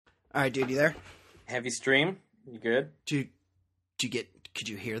All right, dude, you there? Heavy stream. You good? Could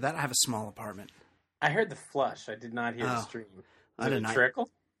you hear that? I have a small apartment. I heard the flush. I did not hear the stream. Was it a trickle?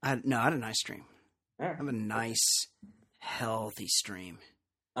 I had a nice stream. All right. I have a nice, healthy stream.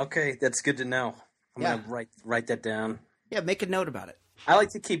 Okay, that's good to know. I'm gonna write that down. Yeah, make a note about it. I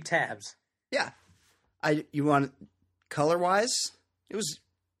like to keep tabs. Yeah. You want color-wise? It was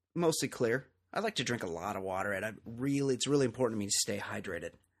mostly clear. I like to drink a lot of water, and it's really important to me to stay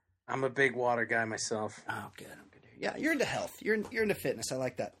hydrated. I'm a big water guy myself. Oh, good. I'm good. Yeah, you're into health. You're into fitness. I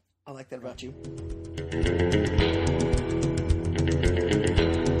like that. I like that about you.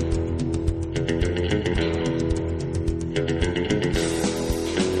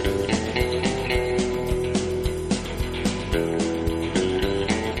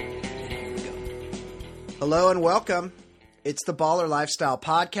 Hello and welcome. It's the Baller Lifestyle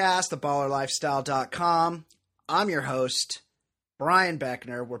Podcast, theballerlifestyle.com. I'm your host, Brian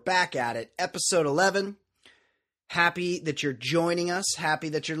Beckner. We're back at it, episode 11. Happy that you're joining us. Happy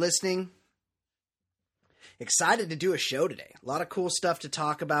that you're listening. Excited to do a show today. A lot of cool stuff to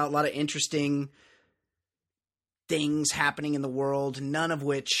talk about. A lot of interesting things happening in the world, none of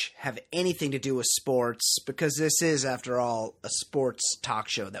which have anything to do with sports, because this is, after all, a sports talk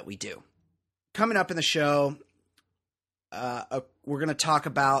show that we do. Coming up in the show, we're going to talk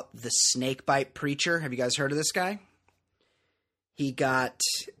about the snakebite preacher. Have you guys heard of this guy? He got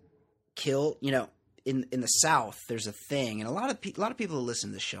killed. You know, in the South, there's a thing, and a lot of people who listen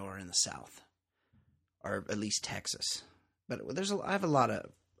to the show are in the South, or at least Texas. But I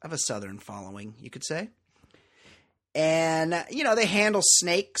have a Southern following, you could say. And they handle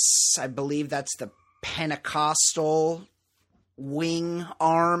snakes. I believe that's the Pentecostal wing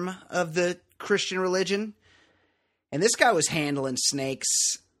arm of the Christian religion. And this guy was handling snakes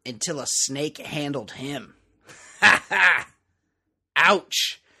until a snake handled him. Ha ha!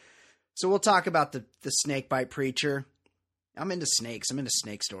 Ouch! So we'll talk about the snakebite preacher. I'm into snakes. I'm into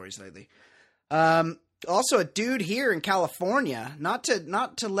snake stories lately. Also, a dude here in California, not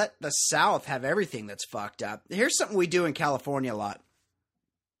to let the South have everything that's fucked up. Here's something we do in California a lot.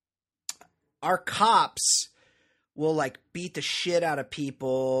 Our cops will beat the shit out of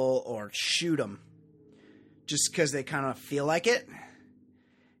people or shoot them just because they kind of feel like it.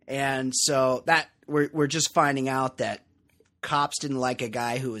 And so that we're just finding out that cops didn't like a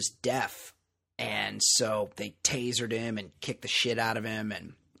guy who was deaf, and so they tasered him and kicked the shit out of him,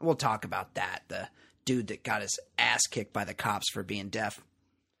 and we'll talk about that. The dude that got his ass kicked by the cops for being deaf.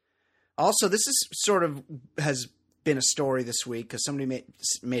 Also, this is has been a story this week because somebody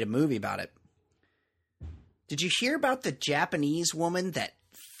made a movie about it. Did you hear about the Japanese woman that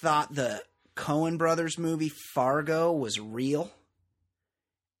thought the Coen Brothers movie Fargo was real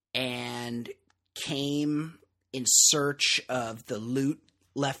and came in search of the loot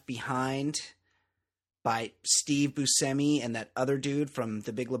left behind by Steve Buscemi and that other dude from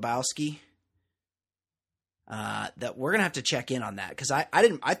The Big Lebowski? That we're gonna have to check in on that, because I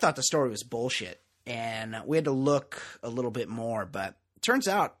thought the story was bullshit, and we had to look a little bit more, but it turns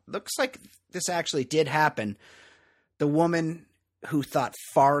out, looks like this actually did happen. The woman who thought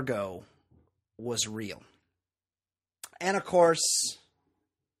Fargo was real. And of course,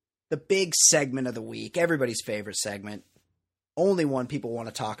 the big segment of the week, everybody's favorite segment, only one people want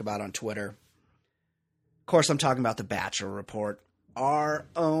to talk about on Twitter. Of course, I'm talking about the Bachelor Report. Our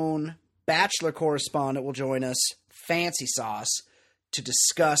own Bachelor correspondent will join us, Fancy Sauce, to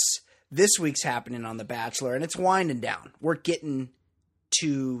discuss this week's happening on The Bachelor. And it's winding down. We're getting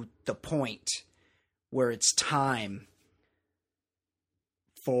to the point where it's time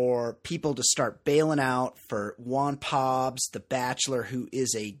for people to start bailing out for Juan Pabs, the Bachelor, who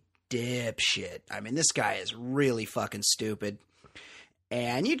is a dipshit. I mean, this guy is really fucking stupid.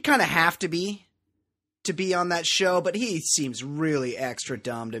 And you'd kind of have to be on that show, but he seems really extra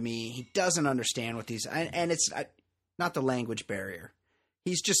dumb to me. He doesn't understand what these... And it's not the language barrier.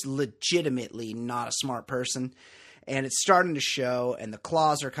 He's just legitimately not a smart person. And it's starting to show, and the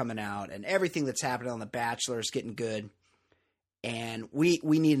claws are coming out, and everything that's happening on The Bachelor is getting good. And we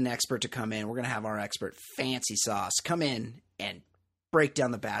need an expert to come in. We're going to have our expert, Fancy Sauce, come in and break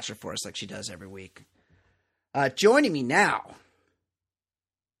down The Bachelor for us like she does every week. Joining me now,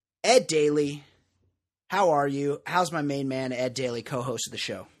 Ed Daly. How are you? How's my main man, Ed Daly, co-host of the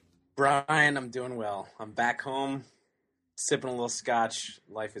show? Brian, I'm doing well. I'm back home, sipping a little scotch.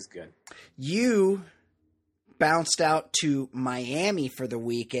 Life is good. You bounced out to Miami for the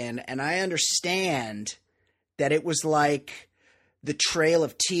weekend, and I understand that it was like the Trail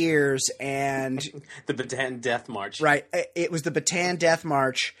of Tears and... the Bataan Death March. Right. It was the Bataan Death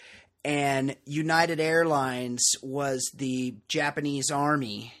March, and United Airlines was the Japanese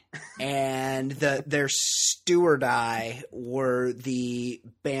army, and their stewardess were the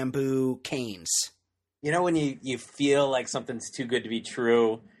bamboo canes. You know when you feel like something's too good to be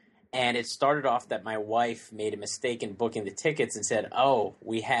true, and it started off that my wife made a mistake in booking the tickets and said, "Oh,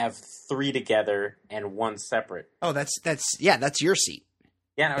 we have 3 together and 1 separate." Oh, that's your seat.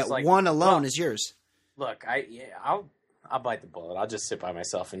 Yeah, and I was That like, one alone is yours. Look, I'll bite the bullet. I'll just sit by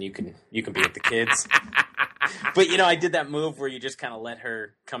myself, and you can be with the kids. But I did that move where you just kind of let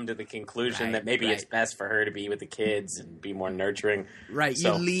her come to the conclusion that maybe it's best for her to be with the kids and be more nurturing. Right.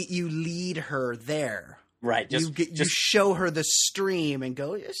 So, you lead her there. Right. You show her the stream and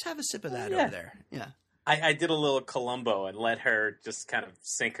go, just have a sip of that over there. Yeah. I did a little Columbo and let her just kind of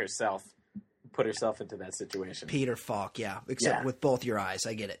sink herself, put herself into that situation. Peter Falk, except with both your eyes.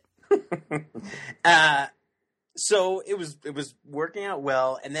 I get it. So it was working out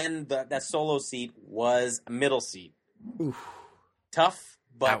well, and then that solo seat was a middle seat. Oof. Tough,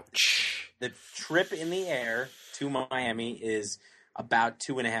 but ouch. The trip in the air to Miami is about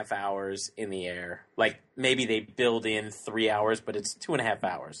 2.5 hours in the air. Like maybe they build in 3 hours, but it's 2.5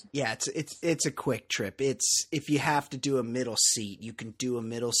 hours. Yeah, it's a quick trip. It's if you have to do a middle seat, you can do a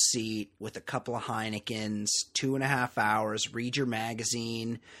middle seat with a couple of Heinekens, 2.5 hours. Read your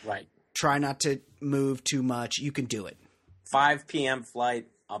magazine. Right. Try not to move too much. You can do it. 5 p.m. flight.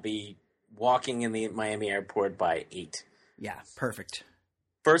 I'll be walking in the Miami airport by 8. Yeah, perfect.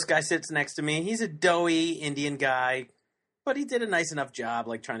 First guy sits next to me. He's a doughy Indian guy, but he did a nice enough job,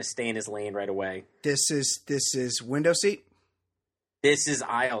 like trying to stay in his lane right away. This is window seat? This is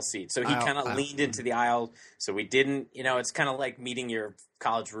aisle seat. So he kind of leaned into the aisle. So we didn't, it's kind of like meeting your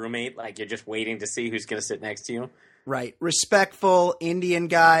college roommate. Like you're just waiting to see who's going to sit next to you. Right. Respectful Indian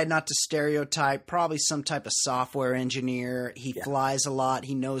guy, not to stereotype, probably some type of software engineer. He flies a lot.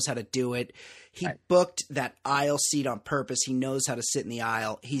 He knows how to do it. He booked that aisle seat on purpose. He knows how to sit in the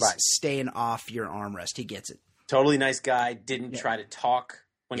aisle. He's staying off your armrest. He gets it. Totally nice guy. Didn't try to talk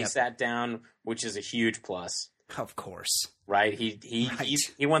when he sat down, which is a huge plus. Of course. Right. He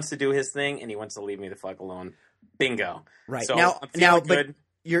wants to do his thing, and he wants to leave me the fuck alone. Bingo. Right. So now, good.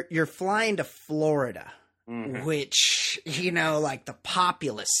 But you're flying to Florida. Mm-hmm. Which, like the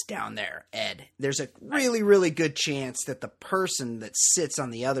populace down there, Ed, there's a really, really good chance that the person that sits on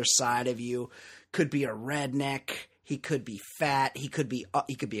the other side of you could be a redneck. He could be fat. He could be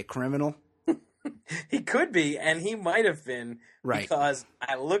a criminal. He could be, and he might have been, right? Because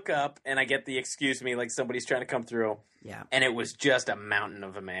I look up and I get the excuse me, like somebody's trying to come through. Yeah, and it was just a mountain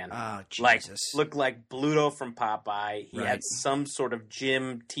of a man. Oh, Jesus! Like looked like Bluto from Popeye. He had some sort of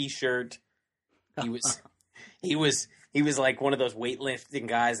gym T-shirt. He was like one of those weightlifting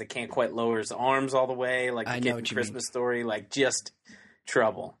guys that can't quite lower his arms all the way, like the kid from Christmas Story, like just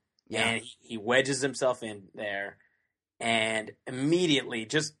trouble. Yeah. And he wedges himself in there, and immediately,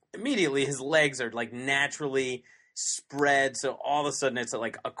 his legs are like naturally spread. So all of a sudden, it's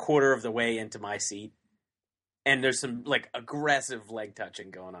like a quarter of the way into my seat, and there's some like aggressive leg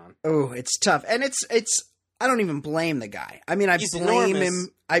touching going on. Oh, it's tough, and it's. I don't even blame the guy. I mean, I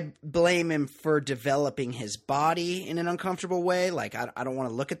blame him for developing his body in an uncomfortable way. Like, I don't want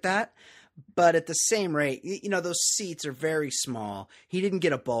to look at that. But at the same rate, those seats are very small. He didn't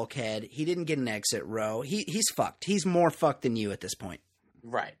get a bulkhead. He didn't get an exit row. He's fucked. He's more fucked than you at this point.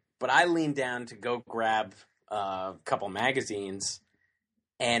 Right. But I leaned down to go grab a couple magazines.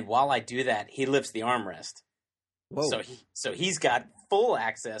 And while I do that, he lifts the armrest. Whoa. So he's got full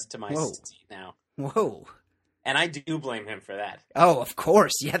access to my seat now. Whoa. And I do blame him for that. Oh, of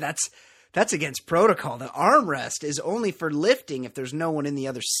course. Yeah, that's against protocol. The armrest is only for lifting if there's no one in the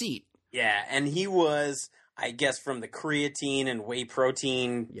other seat. Yeah, and he was, I guess, from the creatine and whey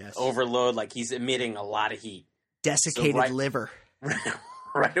protein overload, like he's emitting a lot of heat. Desiccated liver.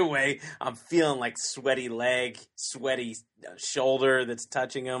 Right away, I'm feeling like sweaty leg, sweaty shoulder that's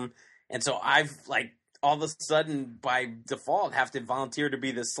touching him. And so I've, like, all of a sudden, by default, have to volunteer to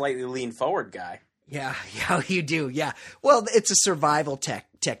be the slightly lean forward guy. Yeah, you do. Yeah. Well, it's a survival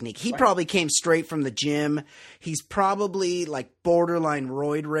technique. He probably came straight from the gym. He's probably like borderline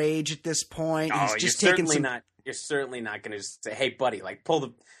roid rage at this point. He's just taking some. You're certainly not going to just say, "Hey, buddy, like pull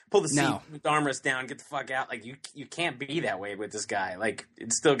the seat, armrest down, get the fuck out." Like you can't be that way with this guy. Like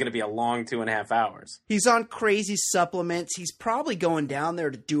it's still going to be a long 2.5 hours. He's on crazy supplements. He's probably going down there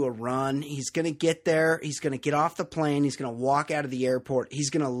to do a run. He's going to get there. He's going to get off the plane. He's going to walk out of the airport. He's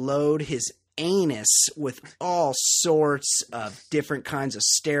going to load his anus with all sorts of different kinds of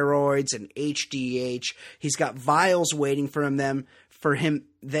steroids and HGH. He's got vials waiting for him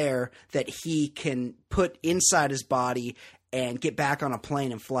there that he can put inside his body and get back on a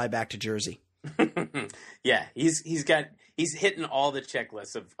plane and fly back to Jersey. Yeah, he's hitting all the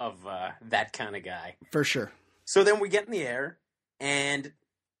checklists of that kind of guy. For sure. So then we get in the air, and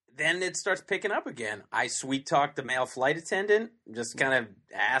then it starts picking up again. I sweet talked the male flight attendant, just kind of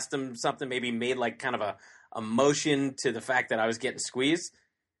asked him something, maybe made like kind of a motion to the fact that I was getting squeezed.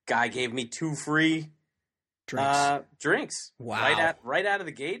 Guy gave me 2 free drinks. Wow. Right out of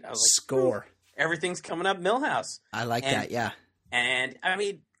the gate. I was like, score. Everything's coming up Millhouse. I like that, yeah. And I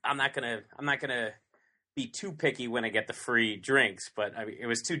mean, I'm not gonna be too picky when I get the free drinks, but I mean, it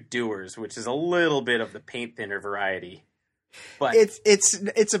was 2 Dewar's, which is a little bit of the paint thinner variety. But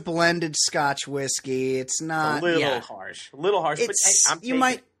it's a blended Scotch whiskey. It's not a little harsh. But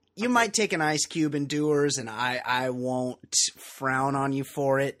hey, you might take an ice cube in Dewar's, and I won't frown on you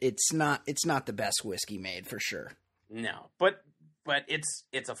for it. It's not the best whiskey made, for sure. No, but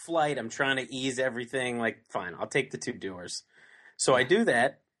it's a flight. I'm trying to ease everything. Like, fine, I'll take the 2 Dewar's. So I do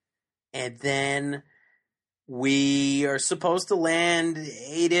that, and then we are supposed to land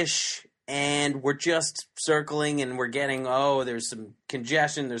 8-ish, and we're just circling, and we're getting, there's some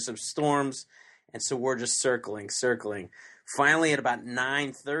congestion, there's some storms, and so we're just circling. Finally, at about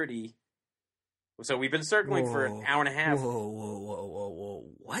 9:30, so we've been circling for an hour and a half. Whoa.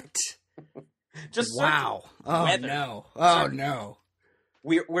 What? Just wow. Oh, weather. No. Oh, no.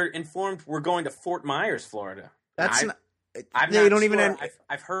 We're informed we're going to Fort Myers, Florida. That's not... I've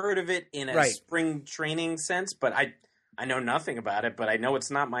heard of it in a spring training sense, but I know nothing about it, but I know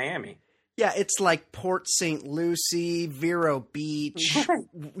it's not Miami. Yeah, it's like Port St. Lucie, Vero Beach.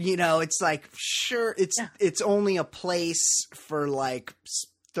 You know, it's like, sure, it's only a place for like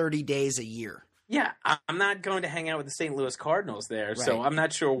 30 days a year. Yeah, I'm not going to hang out with the St. Louis Cardinals there, so I'm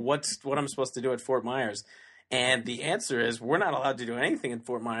not sure what I'm supposed to do at Fort Myers. And the answer is we're not allowed to do anything in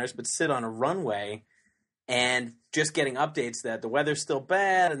Fort Myers but sit on a runway and just getting updates that the weather's still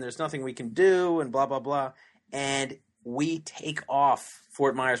bad and there's nothing we can do and blah, blah, blah. And we take off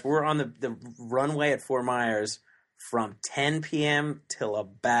Fort Myers. We're on the runway at Fort Myers from 10 p.m. till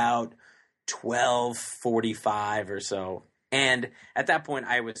about 12:45 or so. And at that point,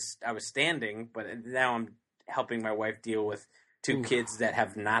 I was standing, but now I'm helping my wife deal with 2 kids that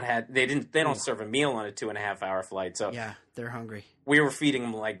have not had. They don't serve a meal on a 2.5-hour flight. So yeah, they're hungry. We were feeding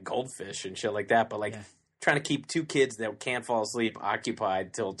them like goldfish and shit like that, but trying to keep 2 kids that can't fall asleep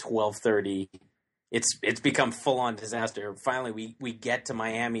occupied till 12:30. It's become full-on disaster. Finally, we get to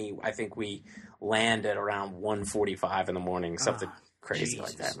Miami. I think we land at around 1:45 in the morning, something crazy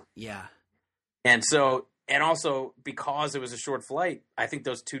like that. Yeah. And also, because it was a short flight, I think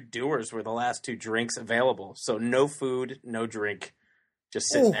those 2 Dewar's were the last 2 drinks available. So no food, no drink, just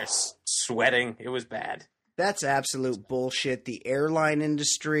sitting there sweating. It was bad. That's absolute bullshit. The airline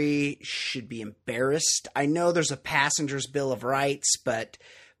industry should be embarrassed. I know there's a passenger's bill of rights, but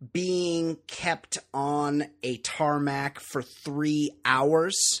being kept on a tarmac for 3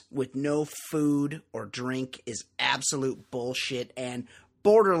 hours with no food or drink is absolute bullshit and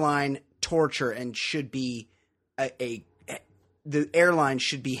borderline torture, and should be the airline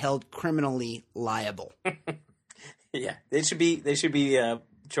should be held criminally liable. Yeah, they should be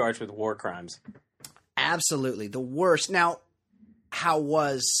charged with war crimes. Absolutely, the worst. Now, how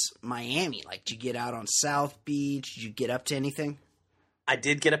was Miami? Like, did you get out on South Beach? Did you get up to anything? I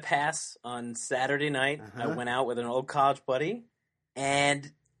did get a pass on Saturday night. I went out with an old college buddy,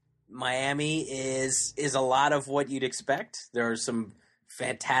 and Miami is a lot of what you'd expect. There are some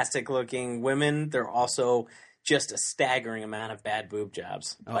fantastic looking women. There are also just a staggering amount of bad boob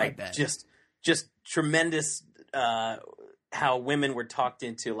jobs. I bet. Just tremendous how women were talked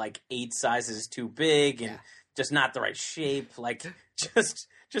into like 8 sizes too big and just not the right shape. Like just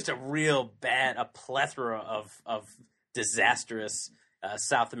a plethora of disastrous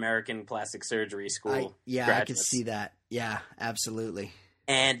South American plastic surgery school. I could see that. Yeah, absolutely.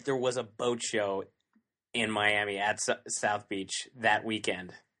 And there was a boat show in Miami at South Beach that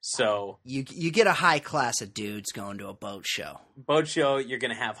weekend. So you get a high class of dudes going to a boat show. Boat show, you're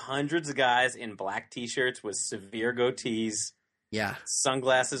going to have hundreds of guys in black T-shirts with severe goatees. Yeah.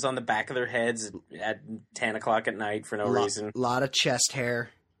 Sunglasses on the back of their heads at 10 o'clock at night for no reason. A lot of chest hair.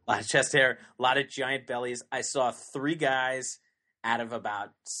 A lot of giant bellies. I saw 3 guys out of about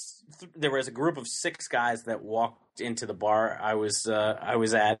there was a group of 6 guys that walked into the bar I was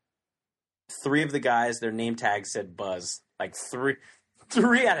at. 3 of the guys, their name tag said Buzz. Like 3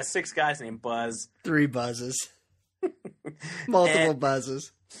 out of 6 guys named Buzz. 3 buzzes. Multiple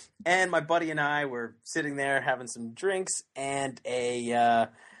buzzes. And my buddy and I were sitting there having some drinks, and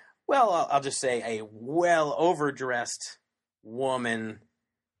I'll just say a well overdressed woman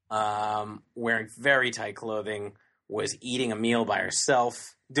wearing very tight clothing was eating a meal by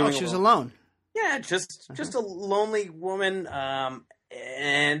herself. She was alone. Yeah, just a lonely woman,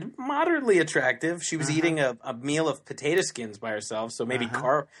 and moderately attractive. She was eating a meal of potato skins by herself, so maybe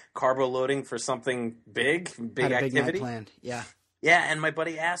carbo loading for something big Had a big activity. night planned. Yeah. Yeah, and my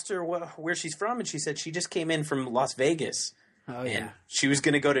buddy asked her where she's from, and she said she just came in from Las Vegas. Oh, yeah. And she was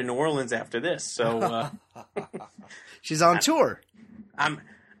going to go to New Orleans after this, so she's on tour. I'm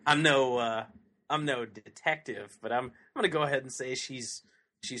no detective, but I'm going to go ahead and say she's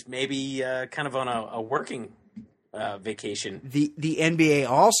maybe kind of on a working vacation. The NBA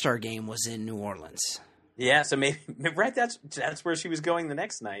All-Star game was in New Orleans. Yeah, so maybe right. That's where she was going the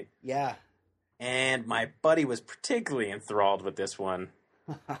next night. Yeah. And my buddy was particularly enthralled with this one.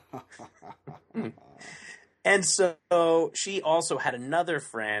 And so she also had another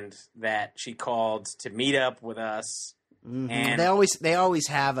friend that she called to meet up with us. Mm-hmm. And they always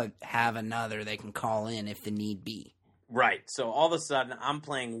have another they can call in if the need be. Right. So all of a sudden I'm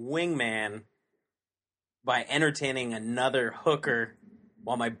playing wingman by entertaining another hooker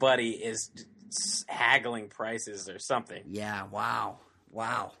while my buddy is haggling prices or something. Yeah, wow.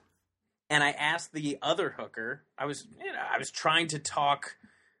 And I asked the other hooker, I was trying to talk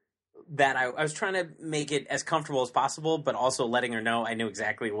that I was trying to make it as comfortable as possible, but also letting her know I knew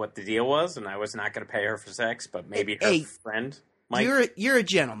exactly what the deal was and I was not going to pay her for sex, but maybe her friend might. You're a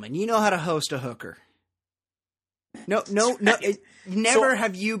gentleman. You know how to host a hooker. No. Never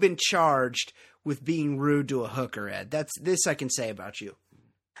have you been charged with being rude to a hooker, Ed. That's this I can say about you.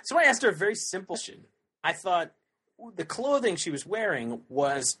 So I asked her a very simple question. I thought the clothing she was wearing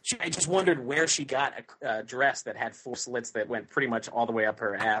I just wondered where she got a dress that had 4 slits that went pretty much all the way up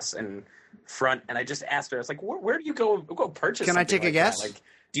her ass and front. And I just asked her, I was like, where do you go purchase Can I take a guess? Like,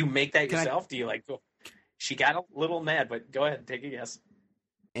 do you make that yourself? Do you go? She got a little mad, but go ahead, take a guess.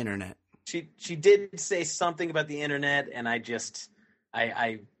 Internet. She did say something about the internet, and I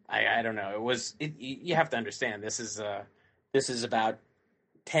don't know. You have to understand, this is about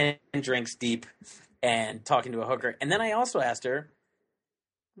 10 drinks deep and talking to a hooker. And then I also asked her,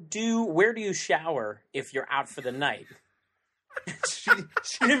 where do you shower if you're out for the night? She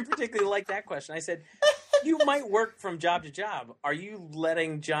didn't particularly like that question. I said, you might work from job to job. Are you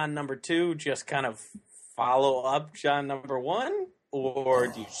letting John number 2 just kind of follow up John number 1? Or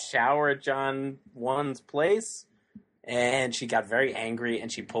do you shower at John 1's place? And she got very angry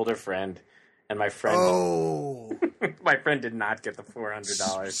and she pulled her friend. And my friend, my friend did not get the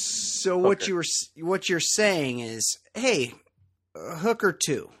 $400. So what you're saying is, hey, hooker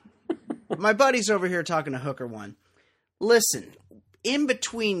 2, my buddy's over here talking to hooker 1. Listen, in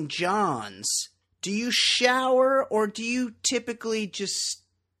between Johns, do you shower or do you typically just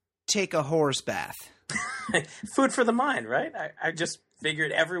take a horse bath? Food for the mind, right? I just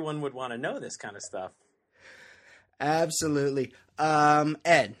figured everyone would want to know this kind of stuff. Absolutely.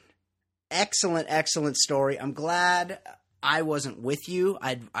 Ed, excellent story. I'm glad I wasn't with you.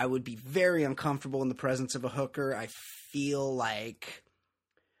 I would be very uncomfortable in the presence of a hooker. I feel like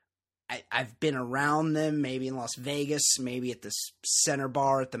I've been around them, maybe in Las Vegas, maybe at the Center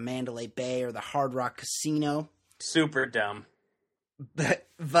Bar at the Mandalay Bay or the Hard Rock Casino. Super dumb. But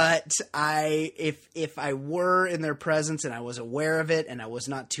if I were in their presence and I was aware of it and I was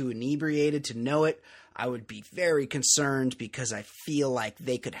not too inebriated to know it, I would be very concerned because I feel like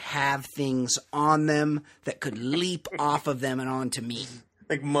they could have things on them that could leap off of them and onto me.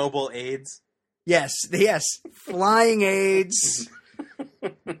 Like mobile AIDS? Yes. Flying AIDS,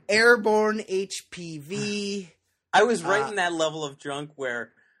 airborne HPV. I was right in that level of drunk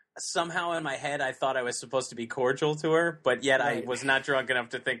where somehow in my head I thought I was supposed to be cordial to her, but yet right. I was not drunk enough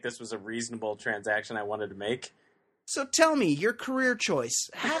to think this was a reasonable transaction I wanted to make. So tell me, your career choice,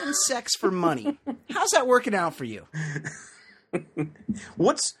 having sex for money, how's that working out for you?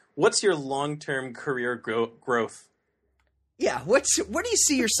 What's your long-term career growth? Yeah, where do you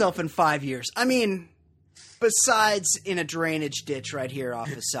see yourself in 5 years? I mean, besides in a drainage ditch right here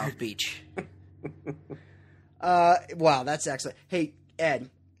off of South Beach. Wow, that's excellent. Hey, Ed,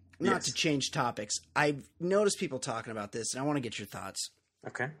 not to change topics. I've noticed people talking about this, and I want to get your thoughts.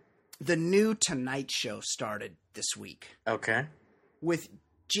 Okay. The new Tonight Show started this week. Okay. With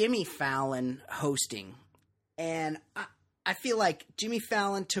Jimmy Fallon hosting. And I feel like Jimmy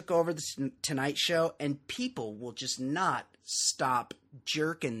Fallon took over the Tonight Show, and people will just not stop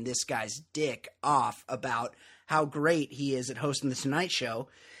jerking this guy's dick off about how great he is at hosting the Tonight Show.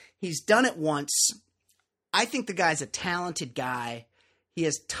 He's done it once. I think the guy's a talented guy. He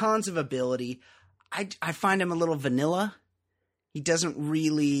has tons of ability. I find him a little vanilla. He doesn't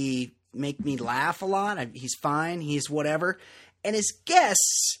really make me laugh a lot. He's fine. He's whatever. And his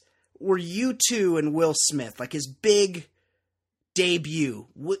guests, were U2 and Will Smith, like his big debut.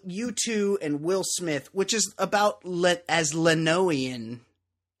 U2 and Will Smith, which is about as Lenoian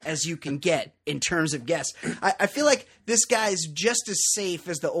as you can get in terms of guests. I feel like this guy's just as safe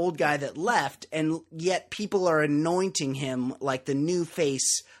as the old guy that left, and yet people are anointing him like the new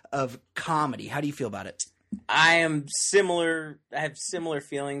face of comedy. How do you feel about it? I am similar. I have similar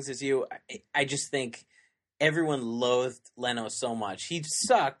feelings as you. I just think everyone loathed Leno so much. He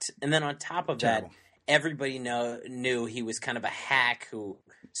sucked, and then on top of that, everybody knew he was kind of a hack who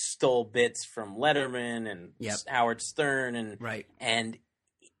stole bits from Letterman and Howard Stern, and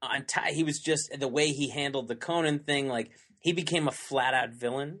he was just the way he handled the Conan thing. Like, he became a flat out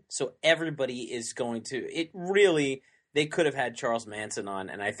villain. So everybody is going to it. Really, they could have had Charles Manson on,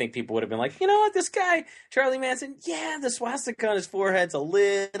 and I think people would have been like, you know what, this guy Charlie Manson, yeah, the swastika on his forehead's a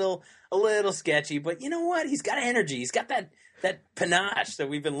little sketchy, but you know what? He's got energy. He's got that panache that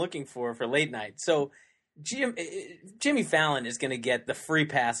we've been looking for late night. So Jimmy Fallon is going to get the free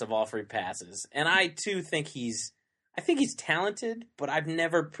pass of all free passes, and I too think he's talented, but I've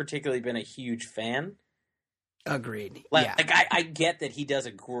never particularly been a huge fan. Agreed. Like I get that he does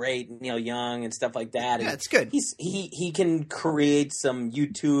a great Neil Young and stuff like that. Yeah, it's good. He can create some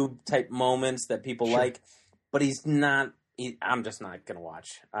YouTube type moments that people like, but he's not. I'm just not gonna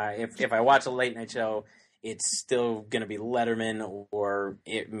watch. If I watch a late night show, it's still gonna be Letterman or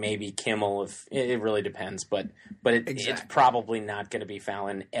it may be Kimmel. If it really depends, but it's probably not gonna be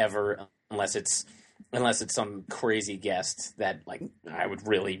Fallon ever unless it's some crazy guest that like I would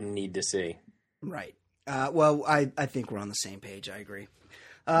really need to see. Right. Well, I think we're on the same page. I agree.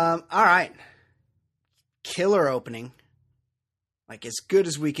 All right. Killer opening. Like, as good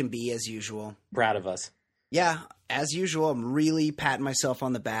as we can be, as usual. Proud of us. Yeah, as usual, I'm really patting myself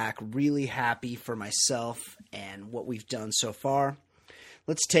on the back, really happy for myself and what we've done so far.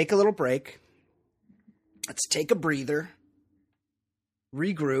 Let's take a little break. Let's take a breather.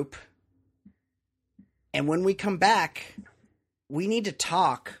 Regroup. And when we come back, we need to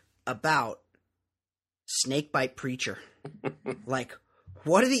talk about Snakebite Preacher. Like,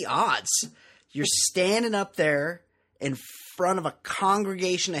 what are the odds? You're standing up there in front of a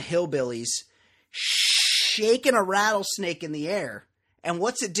congregation of hillbillies, shaking a rattlesnake in the air. And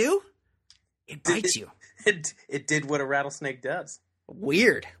what's it do? It bites you. It did what a rattlesnake does.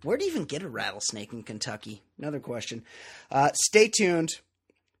 Weird. Where do you even get a rattlesnake in Kentucky? Another question. Stay tuned.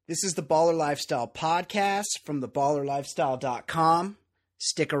 This is the Baller Lifestyle Podcast from theballerlifestyle.com.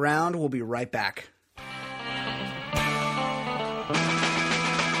 Stick around. We'll be right back.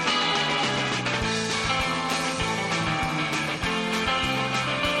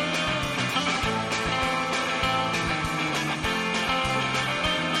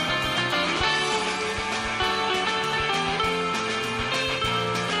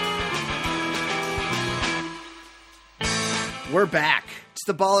 We're back. It's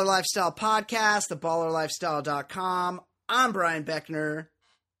the Baller Lifestyle Podcast, theballerlifestyle.com. I'm Brian Beckner,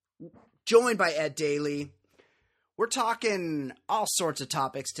 joined by Ed Daly. We're talking all sorts of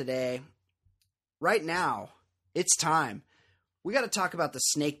topics today. Right now, it's time. We got to talk about the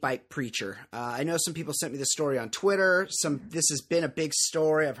Snakebite Preacher. I know some people sent me the story on Twitter. This has been a big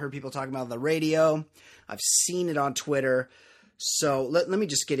story. I've heard people talking about it on the radio. I've seen it on Twitter. So let me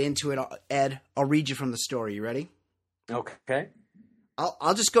just get into it. Ed, I'll read you from the story. You ready? Okay.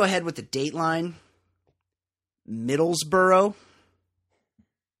 I'll just go ahead with the dateline. Middlesboro.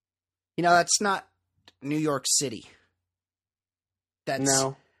 You know, that's not New York City.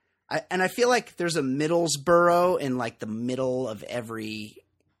 No. I feel like there's a Middlesboro in like the middle of every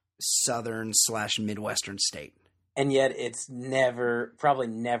southern/midwestern state. And yet it's probably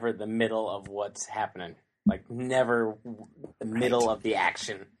never the middle of what's happening. Like, never the middle of the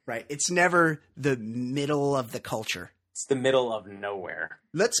action. Right. It's never the middle of the culture. It's the middle of nowhere.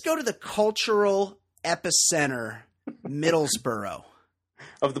 Let's go to the cultural epicenter, Middlesboro.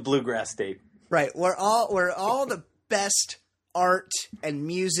 Of the bluegrass state. Right. Where all the best art and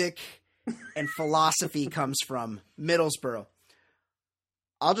music and philosophy comes from, Middlesboro.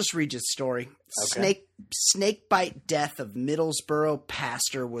 I'll just read you the story. Okay. Snakebite death of Middlesboro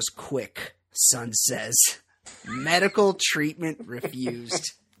pastor was quick, Sun says. Medical treatment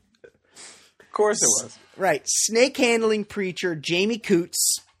refused. Of course it was. Right. Snake handling preacher Jamie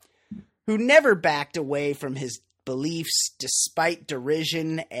Coots, who never backed away from his beliefs despite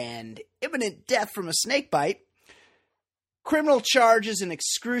derision and imminent death from a snake bite, criminal charges and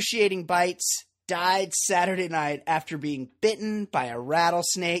excruciating bites, died Saturday night after being bitten by a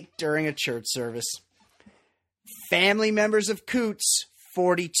rattlesnake during a church service. Family members of Coots,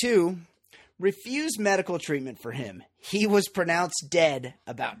 42, refused medical treatment for him. He was pronounced dead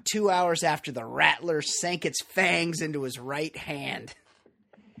about 2 hours after the rattler sank its fangs into his right hand.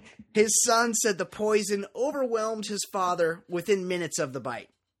 His son said the poison overwhelmed his father within minutes of the bite.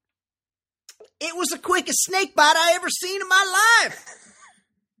 It was the quickest snake bite I ever seen in my life,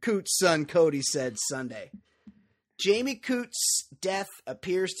 Coots' son Cody said Sunday. Jamie Coots' death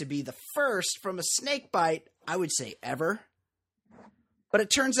appears to be the first from a snake bite, I would say ever. But it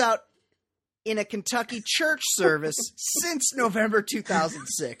turns out in a Kentucky church service since November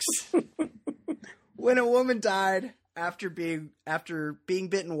 2006, when a woman died after being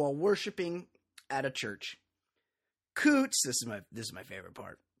bitten while worshiping at a church. Coots, this is my favorite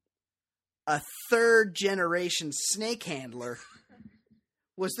part, a third-generation snake handler,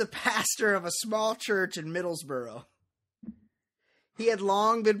 was the pastor of a small church in Middlesboro. He had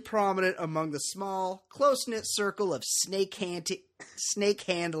long been prominent among the small, close-knit circle of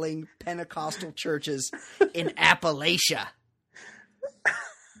snake-handling Pentecostal churches in Appalachia.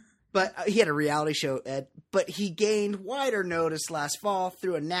 But he had a reality show, Ed. But he gained wider notice last fall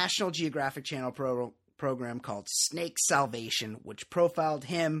through a National Geographic Channel program called Snake Salvation, which profiled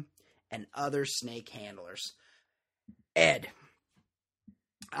him and other snake handlers. Ed,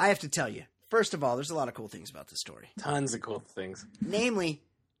 I have to tell you, first of all, there's a lot of cool things about this story. Tons of cool things. Namely,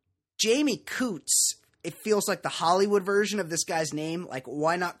 Jamie Coots. It feels like the Hollywood version of this guy's name. Like,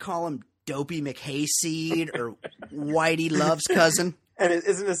 why not call him Dopey McHayseed or Whitey Love's cousin? And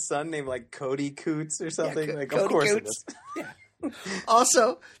isn't his son named like Cody Coots or something? Yeah, like, Cody of course Coots. it is. Yeah.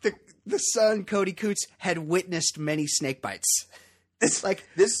 Also, the son, Cody Coots, had witnessed many snake bites.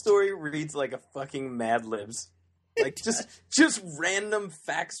 This story reads like a fucking Mad Libs. Like just random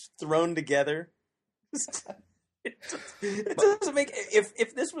facts thrown together. It doesn't make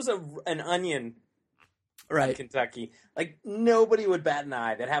if this was an Onion, right? In Kentucky, like nobody would bat an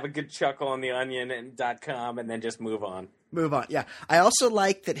eye. They'd have a good chuckle on the Onion and .com and then just move on. Yeah. I also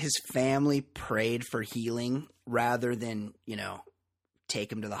like that his family prayed for healing rather than,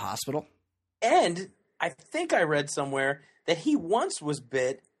 take him to the hospital. And I think I read somewhere that he once was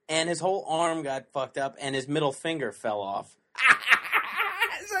bit and his whole arm got fucked up and his middle finger fell off.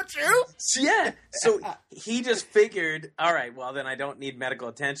 Is that true? Yeah. So he just figured, all right, well, then I don't need medical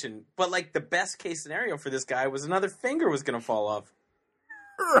attention. But like the best case scenario for this guy was another finger was going to fall off.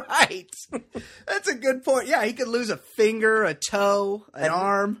 Right. That's a good point. Yeah, he could lose a finger, a toe, an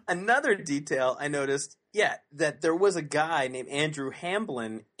arm. Another detail I noticed, that there was a guy named Andrew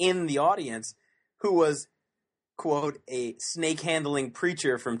Hamblin in the audience who was, quote, a snake-handling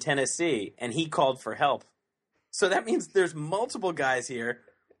preacher from Tennessee, and he called for help. So that means there's multiple guys here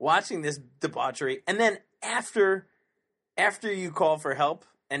watching this debauchery, and then after you call for help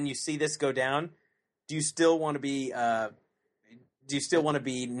and you see this go down, do you still want to be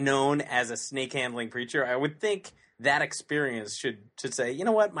known as a snake handling preacher? I would think that experience should say, you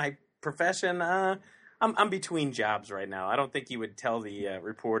know what, my profession, I'm between jobs right now. I don't think you would tell the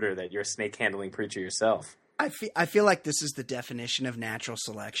reporter that you're a snake handling preacher yourself. I feel like this is the definition of natural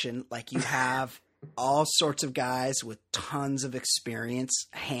selection. Like you have all sorts of guys with tons of experience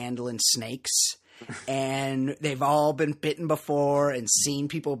handling snakes. And they've all been bitten before and seen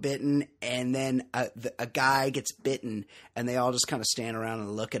people bitten, and then a guy gets bitten, and they all just kind of stand around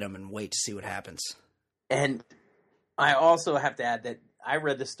and look at him and wait to see what happens. And I also have to add that I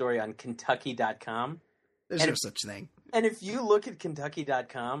read the story on Kentucky.com. There's no such thing. And if you look at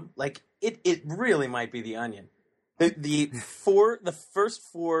Kentucky.com, like it really might be the Onion. The first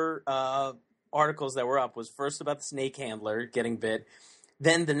four articles that were up was first about the snake handler getting bit.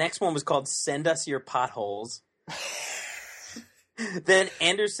 Then the next one was called Send Us Your Potholes. Then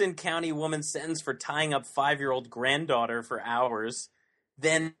Anderson County woman sentenced for tying up 5-year-old granddaughter for hours.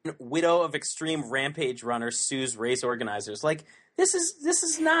 Then widow of extreme rampage runner sues race organizers. Like, this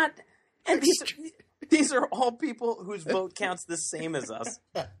is not... And these are all people whose vote counts the same as us.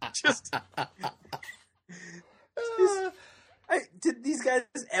 Did these guys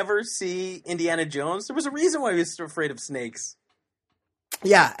ever see Indiana Jones? There was a reason why he was so afraid of snakes.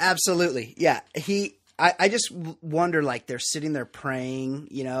 Yeah, absolutely. Yeah, I just wonder, like, they're sitting there praying,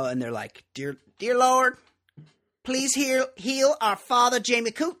 and they're like, dear Lord, please heal our father, Jamie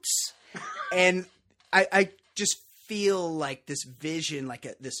Coots. And I just feel like this vision, like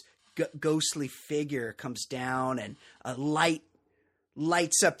this ghostly figure comes down and a light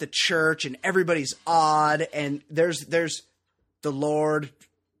lights up the church and everybody's awed. And there's the Lord,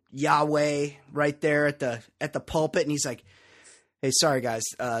 Yahweh, right there at the pulpit. And he's like, hey, sorry, guys.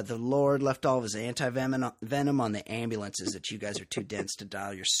 The Lord left all of his anti-venom on the ambulances that you guys are too dense to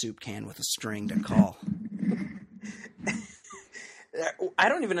dial your soup can with a string to call. I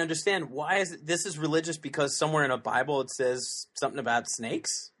don't even understand why this is religious because somewhere in a Bible it says something about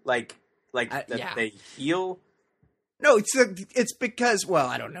snakes, like they heal. No, it's because, well,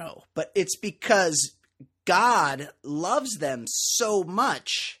 I don't know, but it's because God loves them so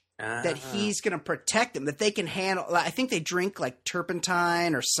much that he's going to protect them, that they can handle. I think they drink like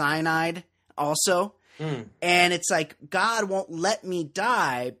turpentine or cyanide also. And it's like, God won't let me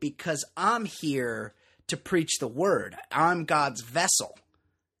die because I'm here to preach the word. I'm God's vessel.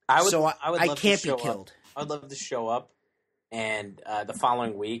 I can't be killed. I'd love to show up and the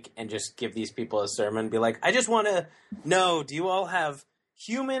following week and just give these people a sermon and be like, I just want to know, do you all have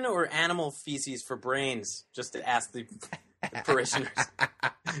human or animal feces for brains? Just to ask the parishioners.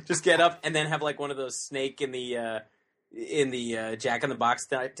 Just get up and then have like one of those snake in the Jack in the Box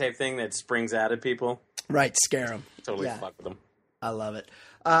type thing that springs out at people. Right, scare them. Totally fuck with them. I love it.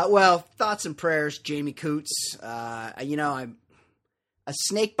 Well, thoughts and prayers, Jamie Coots. A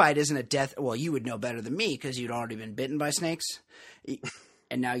snake bite isn't a death. Well, you would know better than me because you'd already been bitten by snakes,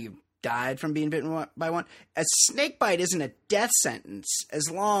 and now you died from being bitten by one. A snake bite isn't a death sentence as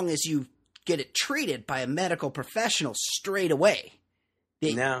long as you get it treated by a medical professional straight away.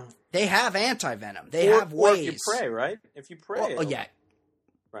 They have anti-venom. They have ways. Or if you pray, right? If you pray. Oh, yeah.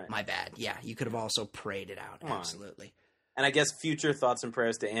 Right. My bad. Yeah, you could have also prayed it out. Absolutely. And I guess future thoughts and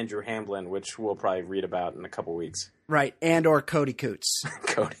prayers to Andrew Hamblin, which we'll probably read about in a couple weeks. Right, and or Cody Coots.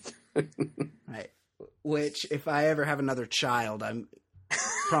 Cody. Right. Which, if I ever have another child, I'm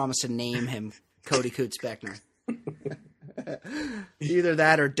promise to name him Cody Coots Beckner. Either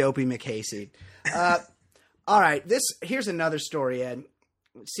that or Dopey McHayseed. All right, here's another story, Ed.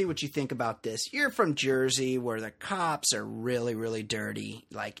 See what you think about this. You're from Jersey, where the cops are really, really dirty.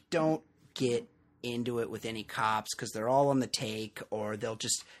 Like, don't get into it with any cops because they're all on the take or they'll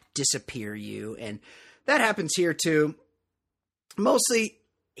just disappear you. And that happens here too. Mostly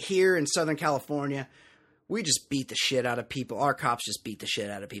here in Southern California, we just beat the shit out of people. Our cops just beat the shit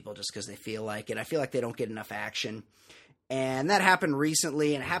out of people just because they feel like it. I feel like they don't get enough action. And that happened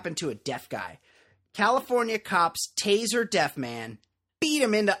recently, and it happened to a deaf guy. California cops taser deaf man, beat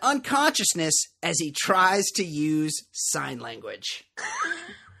him into unconsciousness as he tries to use sign language.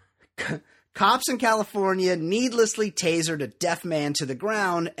 Cops in California needlessly tasered a deaf man to the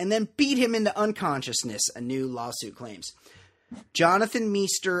ground and then beat him into unconsciousness, a new lawsuit claims. Jonathan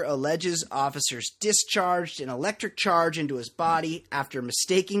Meester alleges officers discharged an electric charge into his body after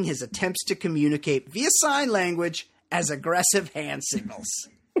mistaking his attempts to communicate via sign language as aggressive hand signals.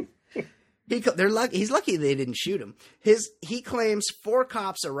 He's lucky they didn't shoot him. He claims 4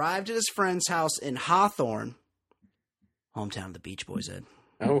 cops arrived at his friend's house in Hawthorne, hometown of the Beach Boys, Ed.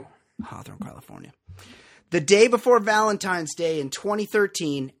 Oh. Hawthorne, California. The day before Valentine's Day in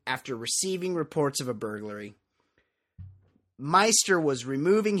 2013, after receiving reports of a burglary. Meister was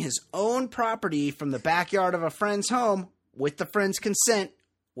removing his own property from the backyard of a friend's home with the friend's consent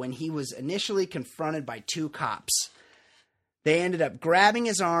when he was initially confronted by 2 cops. They ended up grabbing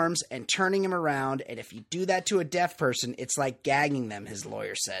his arms and turning him around, and if you do that to a deaf person, it's like gagging them, his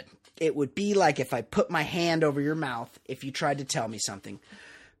lawyer said. It would be like if I put my hand over your mouth if you tried to tell me something.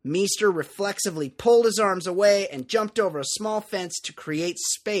 Meester reflexively pulled his arms away and jumped over a small fence to create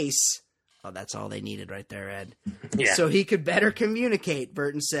space. Oh, that's all they needed right there, Ed. Yeah. So he could better communicate,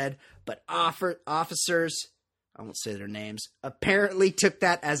 Burton said. But officers, I won't say their names, apparently took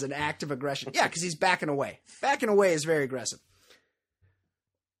that as an act of aggression. Yeah, because he's backing away. Backing away is very aggressive.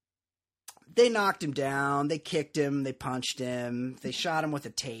 They knocked him down. They kicked him. They punched him. They shot him with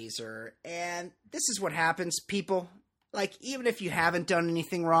a taser. And this is what happens, people. Like, even if you haven't done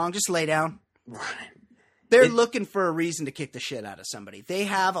anything wrong, just lay down. Right. They're looking for a reason to kick the shit out of somebody. They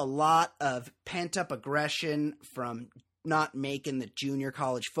have a lot of pent-up aggression from not making the junior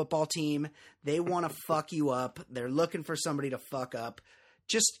college football team. They want to fuck you up. They're looking for somebody to fuck up.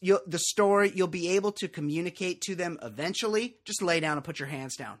 Just you'll be able to communicate to them eventually. Just lay down and put your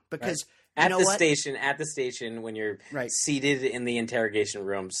hands down. Because at the station, when you're seated in the interrogation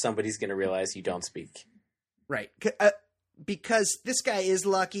room, somebody's going to realize you don't speak. Right. Because this guy is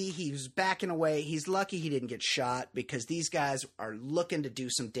lucky. He was backing away. He's lucky he didn't get shot because these guys are looking to do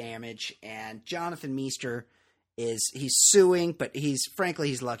some damage. And Jonathan Meester he's suing, but he's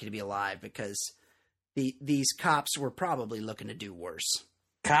lucky to be alive because these cops were probably looking to do worse.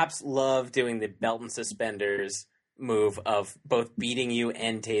 Cops love doing the belt and suspenders move of both beating you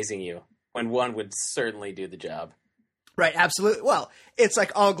and tasing you when one would certainly do the job. Right, absolutely. Well, it's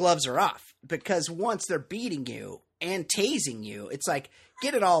like all gloves are off because once they're beating you and tasing you, it's like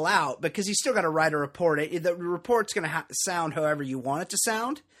get it all out because you still got to write a report. The report's going to sound however you want it to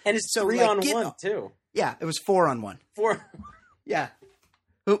sound. And it's 3-on-1 too. Yeah, it was 4-on-1. 4. Yeah.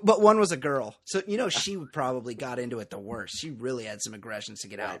 But one was a girl. So, she probably got into it the worst. She really had some aggressions to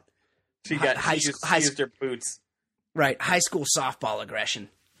get out. She used her boots. Right. High school softball aggression.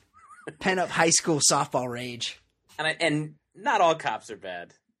 Pent up high school softball rage. And not all cops are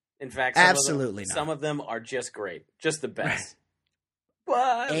bad. In fact, some of them are just great. Just the best.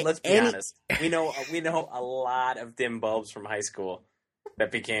 But let's be honest. We know a lot of dim bulbs from high school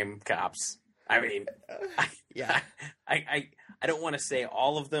that became cops. I mean, I don't want to say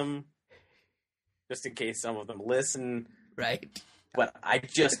all of them, just in case some of them listen. Right. But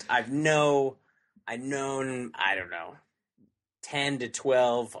I've known, I don't know, 10 to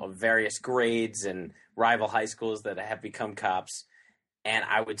 12 of various grades and rival high schools that have become cops. And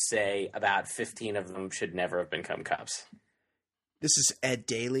I would say about 15 of them should never have become cops. This is Ed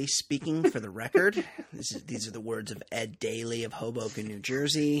Daly speaking for the record. These are the words of Ed Daly of Hoboken, New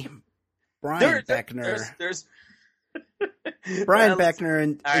Jersey. Brian Beckner. Brian Beckner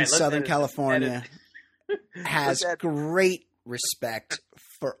in Southern California has great respect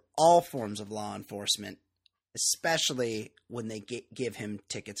for all forms of law enforcement, especially when they give him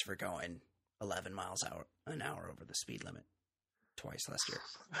tickets for going 11 miles an hour over the speed limit twice last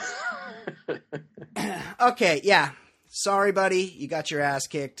year. Okay, yeah. Sorry, buddy. You got your ass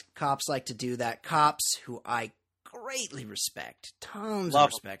kicked. Cops like to do that. Cops who I greatly respect. Tons of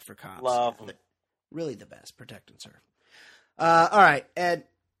respect for cops. Love them. Really the best. Protect and serve. All right, Ed.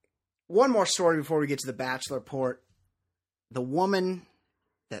 One more story before we get to the Bachelor Report. The woman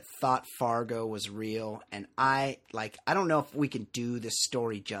that thought Fargo was real, and I don't know if we can do this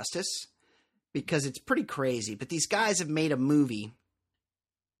story justice because it's pretty crazy, but these guys have made a movie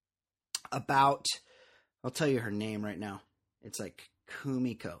about, I'll tell you her name right now. It's like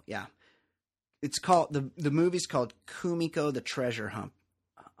Kumiko. Yeah. It's called, the movie's called Kumiko the Treasure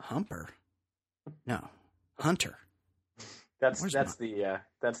Humper. No, Hunter. That's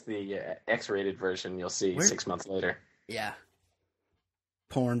the X-rated version you'll see 6 months later. Yeah.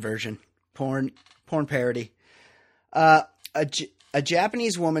 Porn version. Porn parody. A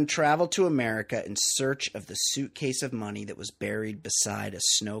Japanese woman traveled to America in search of the suitcase of money that was buried beside a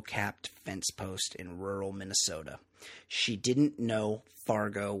snow-capped fence post in rural Minnesota. She didn't know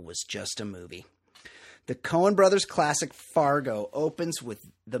Fargo was just a movie. The Coen brothers' classic Fargo opens with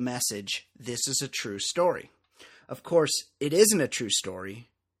the message, "This is a true story." Of course, it isn't a true story,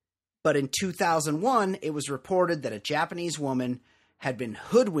 but in 2001, it was reported that a Japanese woman had been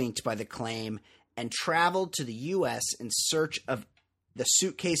hoodwinked by the claim and traveled to the U.S. in search of the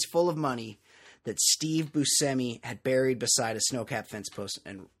suitcase full of money that Steve Buscemi had buried beside a snow-capped fence post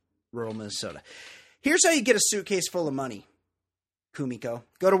in rural Minnesota. Here's how you get a suitcase full of money, Kumiko.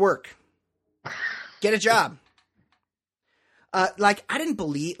 Go to work. Get a job. I didn't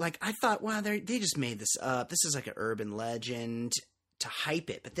believe, I thought, wow, they just made this up. This is like an urban legend to hype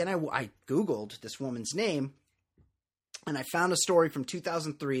it. But then I Googled this woman's name, and I found a story from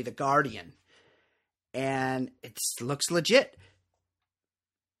 2003, The Guardian, and it looks legit.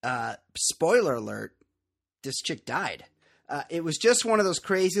 Spoiler alert, this chick died. It was just one of those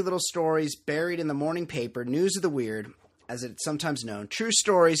crazy little stories buried in the morning paper, News of the Weird, as it's sometimes known. True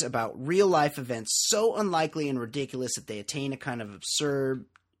stories about real-life events so unlikely and ridiculous that they attain a kind of absurd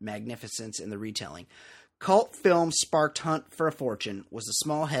magnificence in the retelling. Cult film sparked hunt for a fortune was the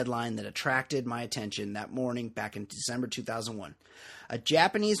small headline that attracted my attention that morning back in December 2001. A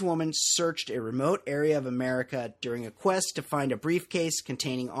Japanese woman searched a remote area of America during a quest to find a briefcase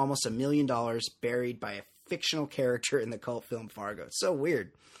containing almost $1 million buried by a fictional character in the cult film Fargo. It's so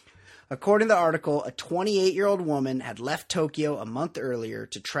weird. According to the article, a 28-year-old woman had left Tokyo a month earlier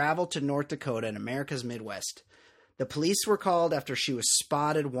to travel to North Dakota in America's Midwest. The police were called after she was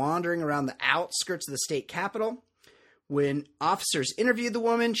spotted wandering around the outskirts of the state capital. When officers interviewed the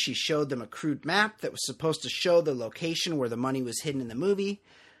woman, she showed them a crude map that was supposed to show the location where the money was hidden in the movie.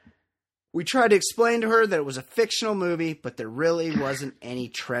 We tried to explain to her that it was a fictional movie, but there really wasn't any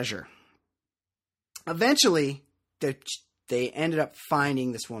treasure. Eventually, they ended up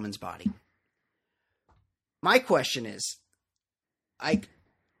finding this woman's body. My question is, even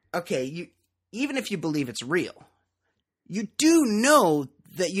if you believe it's real, you do know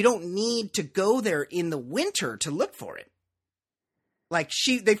that you don't need to go there in the winter to look for it.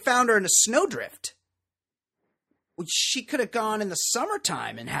 They found her in a snowdrift. She could have gone in the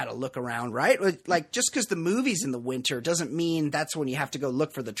summertime and had a look around, right? Just because the movie's in the winter doesn't mean that's when you have to go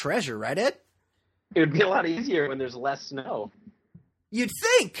look for the treasure, right, Ed? It would be a lot easier when there's less snow. You'd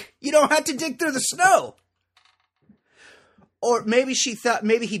think. You don't have to dig through the snow. Or maybe she thought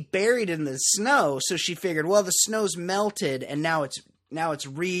he buried it in the snow, so she figured, well, the snow's melted and now it's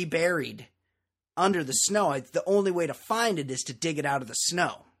reburied. under the snow. The only way to find it is to dig it out of the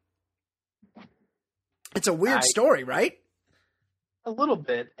snow. It's a weird story, right? A little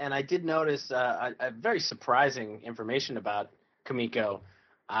bit, and I did notice a very surprising information about Kumiko.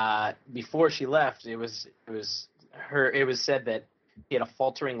 Before she left, it was said that she had a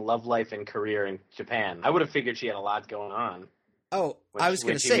faltering love life and career in Japan. I would have figured she had a lot going on. Oh, I was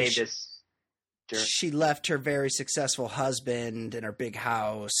going to say she left her very successful husband and her big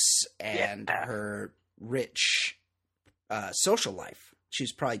house and her rich social life.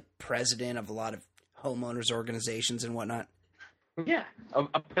 She's probably president of a lot of homeowners organizations and whatnot. Yeah,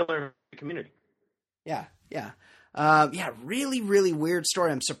 a pillar of the community. Yeah. Really, really weird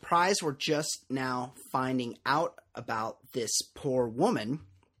story. I'm surprised we're just now finding out about this poor woman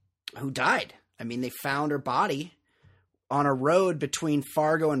who died. I mean, they found her body on a road between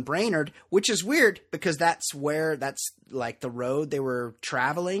Fargo and Brainerd, which is weird because that's like the road they were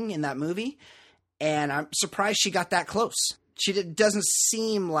traveling in that movie. And I'm surprised she got that close. She doesn't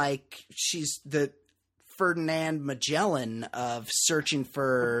seem like she's the Ferdinand Magellan of searching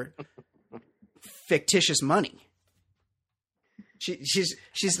for fictitious money.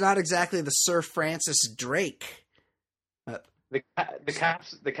 She's not exactly the Sir Francis Drake. The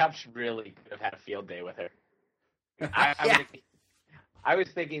cops really could have had a field day with her. I was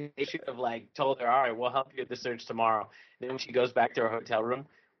thinking they should have told her, all right, we'll help you with the search tomorrow. Then when she goes back to her hotel room,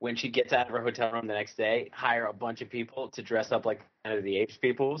 when she gets out of her hotel room the next day, hire a bunch of people to dress up like Planet of the Apes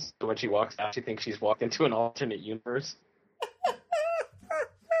people. So when she walks out, she thinks she's walked into an alternate universe.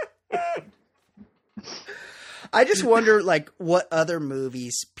 I just wonder, what other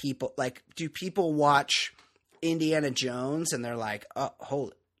movies people do people watch Indiana Jones and they're like, oh,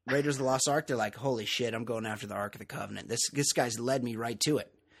 holy Raiders of the Lost Ark? They're like, holy shit, I'm going after the Ark of the Covenant. This guy's led me right to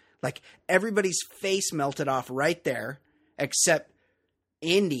it. Everybody's face melted off right there, except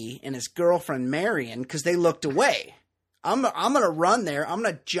Indy and his girlfriend Marion, because they looked away. I'm going to run there. I'm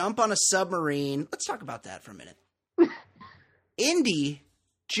going to jump on a submarine. Let's talk about that for a minute. Indy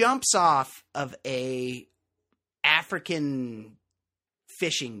jumps off of a African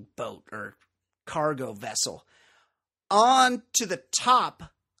fishing boat or cargo vessel onto the top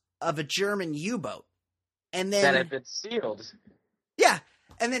of a German U-boat. And then that had been sealed. Yeah.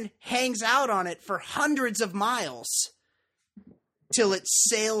 And then hangs out on it for hundreds of miles till it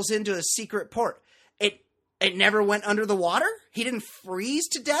sails into a secret port. It never went under the water? He didn't freeze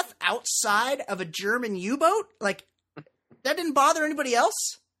to death outside of a German U-boat? That didn't bother anybody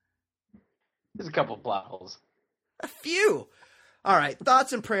else? There's a couple of plot holes. A few. All right.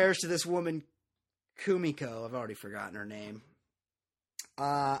 Thoughts and prayers to this woman, Kumiko. I've already forgotten her name.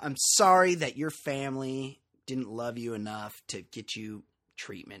 I'm sorry that your family didn't love you enough to get you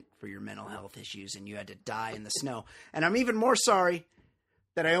treatment for your mental health issues and you had to die in the snow. And I'm even more sorry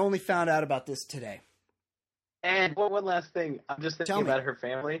that I only found out about this today. And one last thing. I'm just thinking about her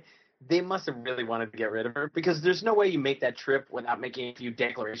family. They must have really wanted to get rid of her because there's no way you make that trip without making a few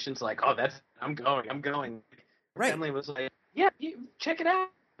declarations like, oh, I'm going. Her family was like, yeah, check it out.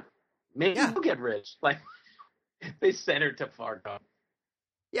 Maybe you'll get rich. They sent her to Fargo.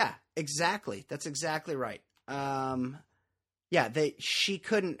 Yeah, exactly. That's exactly right. She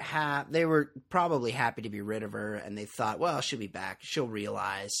couldn't have. They were probably happy to be rid of her, and they thought, well, she'll be back. She'll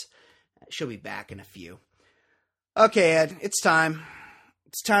realize she'll be back in a few. Okay, Ed, it's time.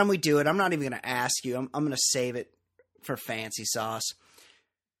 It's time we do it. I'm not even going to ask you. I'm going to save it for Fancy Sauce.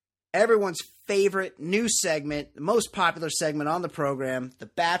 Everyone's favorite new segment, the most popular segment on the program, The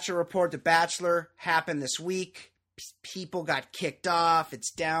Bachelor Report. The Bachelor happened this week. People got kicked off.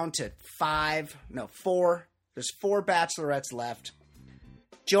 It's down to 4. There's 4 bachelorettes left.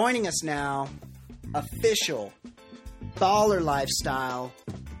 Joining us now, official baller lifestyle,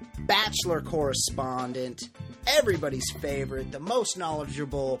 Bachelor correspondent, everybody's favorite, the most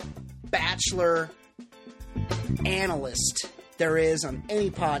knowledgeable Bachelor analyst there is on any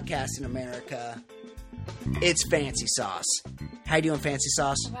podcast in America. It's Fancy Sauce. How you doing, Fancy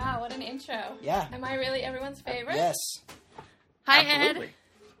Sauce? Wow, what an intro. Yeah. Am I really everyone's favorite? Yes. Hi, Absolutely.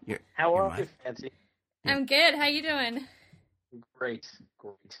 Ed. How are you, Fancy? I'm good. How you doing? Great.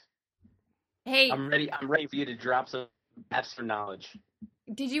 Hey. I'm ready for you to drop some Bachelor knowledge.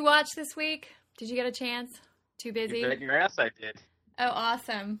 Did you watch this week? Did you get a chance? Too busy? You bet your ass I did. Oh,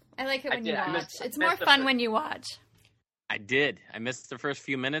 awesome. I like it when you watch. It's more the fun when you watch. I did. I missed the first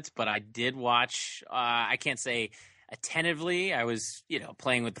few minutes, but I did watch. I can't say attentively. I was,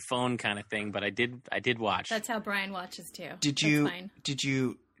 playing with the phone kind of thing, but I did watch. That's how Brian watches too. Did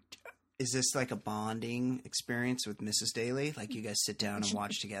you is this like a bonding experience with Mrs. Daly? Like you guys sit down and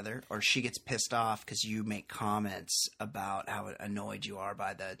watch together? Or she gets pissed off because you make comments about how annoyed you are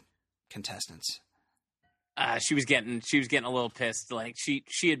by the contestants? She was getting a little pissed. Like she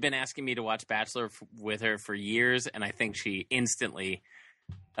had been asking me to watch Bachelor with her for years, and I think she instantly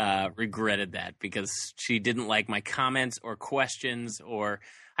regretted that because she didn't like my comments or questions. Or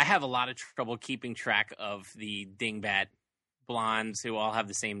I have a lot of trouble keeping track of the dingbat blondes who all have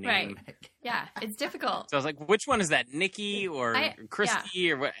the same name. Right. Yeah, it's difficult. So I was like, which one is that, Nikki or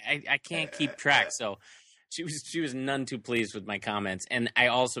Christy? Or what? I can't keep track. So she was none too pleased with my comments. And I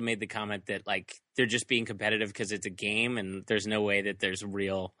also made the comment that like they're just being competitive because it's a game and there's no way that there's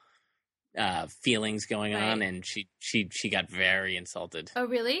real feelings going on. And she got very insulted. Oh,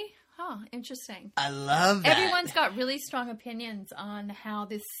 really? Oh, interesting. I love that. Everyone's got really strong opinions on how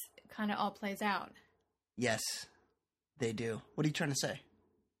this kind of all plays out. Yes, they do. What are you trying to say?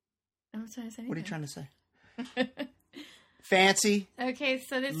 I'm not trying to say anything. What are you trying to say? Fancy. Okay,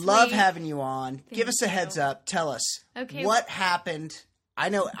 so this Love week, having you on. Give us a you. heads up. Tell us what happened. I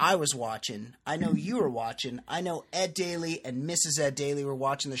know I was watching. I know you were watching. I know Ed Daly and Mrs. Ed Daly were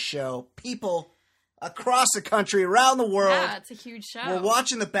watching the show. People across the country, around the world. Yeah, it's a huge show. We're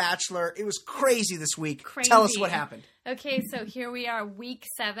watching The Bachelor. It was crazy this week. Crazy. Tell us what happened. Okay, so here we are, week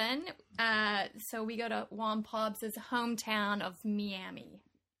 7. So we go to Juan Pobbs' hometown of Miami.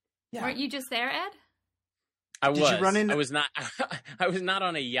 Yeah. Weren't you just there, Ed? I Did you run into- I was not. I was not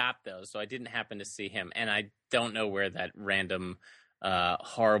on a yacht though, so I didn't happen to see him, and I don't know where that random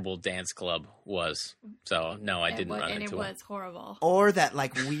horrible dance club was. So no, I didn't run into it him. was horrible. Or that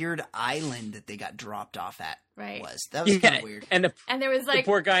like weird island that they got dropped off at. Right. That was kind of weird. And there was like the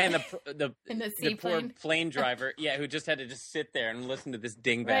poor guy in the in the poor seaplane. plane driver, who just had to just sit there and listen to this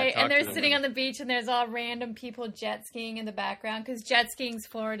dingbat. Right, talk and they're to sitting them. on the beach, and there's all random people jet skiing in the background because jet skiing's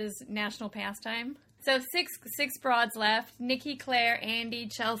Florida's national pastime. So six broads left: Nikki, Claire, Andy,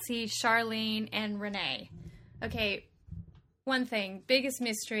 Chelsea, Charlene, and Renee. Okay, one thing, biggest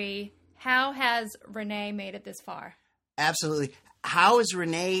mystery: how has Renee made it this far? Absolutely. How did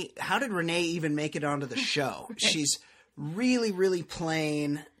Renee even make it onto the show? She's really, really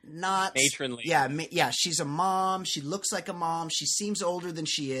plain, not matronly. Yeah. She's a mom. She looks like a mom. She seems older than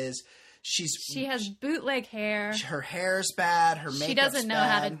she is. She has bootleg hair. Her hair's bad. Her makeup's She doesn't know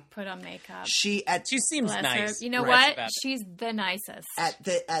bad. how to put on makeup. She seems Bless nice. her. You know Right. what? She's the nicest.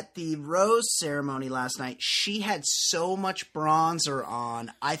 At the rose ceremony last night, she had so much bronzer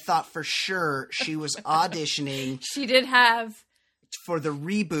on. I thought for sure she was auditioning. She did have for the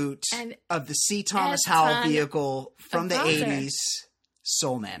reboot of the C. Thomas a Howell ton vehicle from the bronzer. 80s,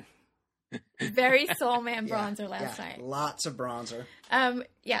 Soul Man. Very Soul Man bronzer last night. Lots of bronzer.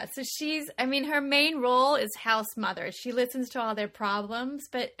 So her main role is house mother. She listens to all their problems,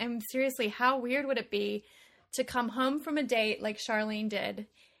 but seriously, how weird would it be to come home from a date like Charlene did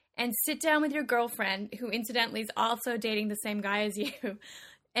and sit down with your girlfriend, who incidentally is also dating the same guy as you,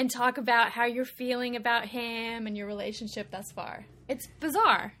 and talk about how you're feeling about him and your relationship thus far? It's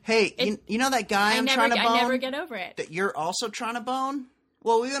bizarre. Hey, you know that guy I'm trying to bone? I never get over it. That you're also trying to bone?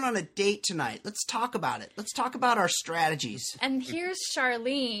 Well, we went on a date tonight. Let's talk about it. Let's talk about our strategies. And here's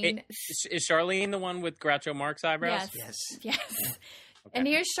Charlene. Is Charlene the one with Groucho Marx eyebrows? Yes. Yes. Okay. And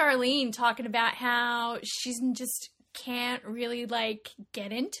here's Charlene talking about how she just can't really,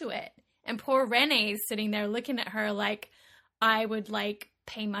 get into it. And poor Renee's sitting there looking at her like, I would,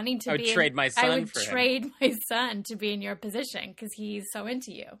 pay money to be... trade my son I would for him. trade my son to be in your position because he's so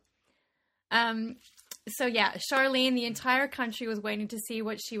into you. So, Charlene, the entire country was waiting to see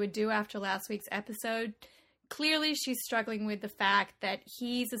what she would do after last week's episode. Clearly, she's struggling with the fact that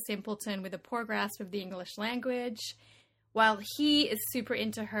he's a simpleton with a poor grasp of the English language, while he is super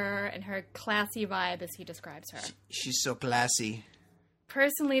into her and her classy vibe, as he describes her. She's so classy.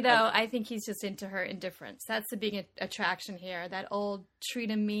 Personally, though, I think he's just into her indifference. That's the big attraction here, that old treat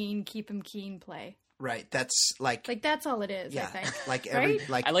him mean, keep him keen play. Right, that's that's all it is. yeah, I think. like every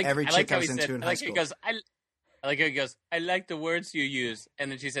Right? every chick I was into in high school. I like how he goes, I like the words you use, and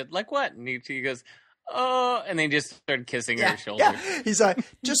then she said, like what? And he goes, oh, and then he just started kissing her shoulder. Yeah. He's like,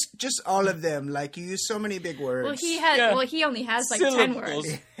 just all of them. Like you use so many big words. Well, he only has 10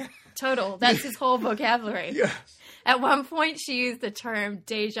 words total. That's his whole vocabulary. Yeah. At one point, she used the term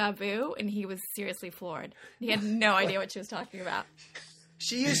deja vu, and he was seriously floored. He had no idea what she was talking about.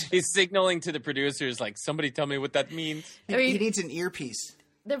 He's signaling to the producers, like, somebody tell me what that means. He needs an earpiece.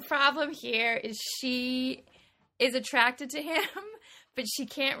 The problem here is she is attracted to him, but she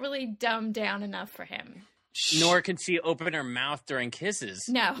can't really dumb down enough for him. Nor can she open her mouth during kisses.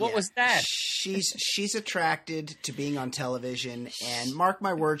 No. What was that? She's attracted to being on television, and mark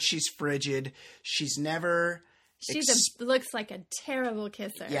my words, she's frigid. She's never looks like a terrible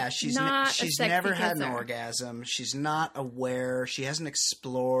kisser. Yeah, she's never had an orgasm. She's not aware. She hasn't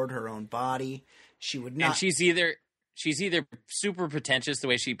explored her own body. She would not. And she's either super pretentious the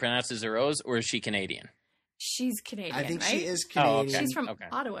way she pronounces her O's, or is she Canadian? She's Canadian. I think right? she is Canadian. Oh, okay. She's from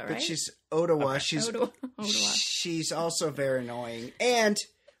Ottawa, right? But she's Ottawa. Okay. Ottawa. She's also very annoying. And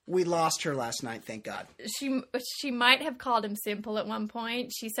we lost her last night, thank God. She might have called him simple at one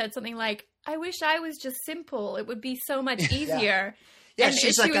point. She said something like, "I wish I was just simple. It would be so much easier." Yeah,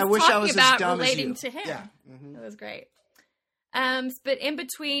 she's like, "I wish I was as dumb as you." Relating to him. Yeah. Mm-hmm. It was great. But in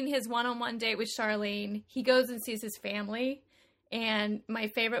between his one-on-one date with Charlene, he goes and sees his family. And my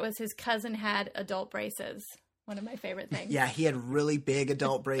favorite was his cousin had adult braces. One of my favorite things. Yeah, he had really big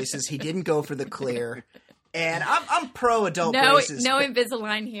adult braces. He didn't go for the clear. And I'm pro adult braces. No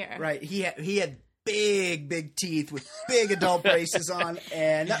Invisalign here. Right. He had big teeth with big adult braces on,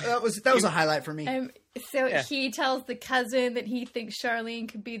 and that was a highlight for me. He tells the cousin that he thinks Charlene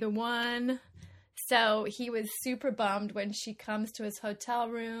could be the one. So he was super bummed when she comes to his hotel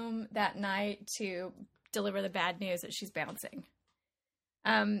room that night to deliver the bad news that she's bouncing.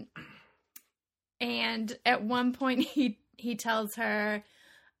 And at one point he tells her,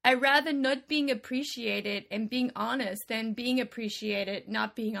 "I rather not being appreciated and being honest than being appreciated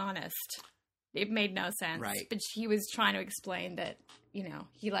not being honest." It made no sense. Right. But he was trying to explain that,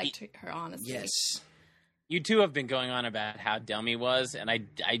 he liked her honesty. Yes. You two have been going on about how dumb he was, and I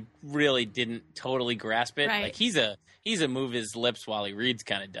really didn't totally grasp it. Right. Like he's a move his lips while he reads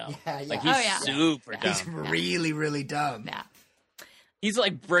kind of dumb. Yeah. Like he's super dumb. He's really, really dumb. Yeah. He's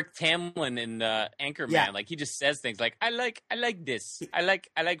like Brick Tamlin in Anchorman. Yeah. Like he just says things like, I like this. I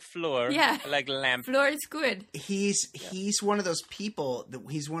like floor. Yeah. I like lamp. Floor is good. He's one of those people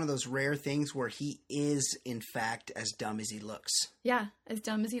he's one of those rare things where he is in fact as dumb as he looks. Yeah. As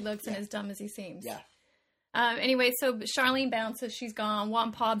dumb as he looks and as dumb as he seems. Yeah. Anyway, so Charlene bounces. She's gone.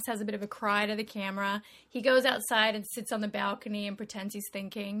 Juan Pabst has a bit of a cry to the camera. He goes outside and sits on the balcony and pretends he's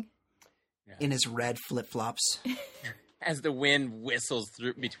thinking. Yeah. In his red flip-flops. As the wind whistles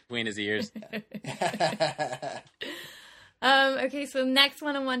through between his ears. Okay, so next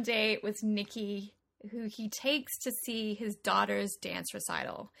one-on-one date was Nikki, who he takes to see his daughter's dance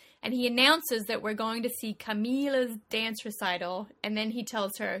recital. And he announces that we're going to see Camila's dance recital. And then he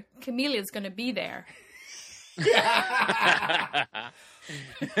tells her, Camila's going to be there.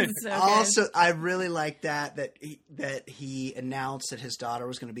 So also, I really like that he announced that his daughter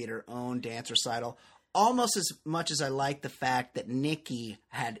was going to be at her own dance recital. Almost as much as I like the fact that Nikki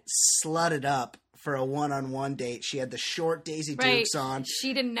had slutted up for a one-on-one date. She had the short Daisy Dukes on.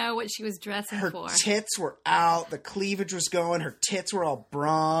 She didn't know what she was dressing for. Her tits were out. The cleavage was going. Her tits were all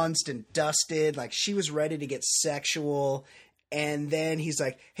bronzed and dusted. Like, she was ready to get sexual. And then he's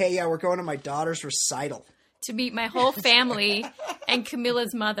like, "Hey, yeah, we're going to my daughter's recital. To meet my whole family and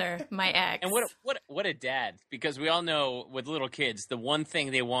Camila's mother, my ex." And what a dad, because we all know with little kids, the one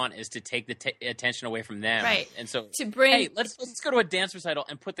thing they want is to take the attention away from them. Right. And so, hey, let's go to a dance recital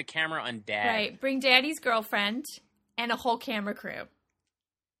and put the camera on dad. Right. Bring daddy's girlfriend and a whole camera crew.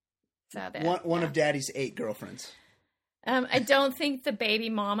 So one of daddy's 8 girlfriends. I don't think the baby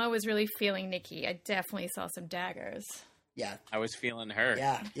mama was really feeling Nikki. I definitely saw some daggers. Yeah, I was feeling her.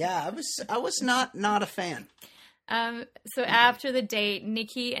 Yeah. I was not a fan. So after the date,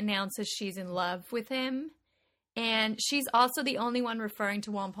 Nikki announces she's in love with him, and she's also the only one referring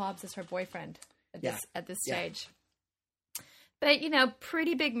to Juan Pabst as her boyfriend at this stage. But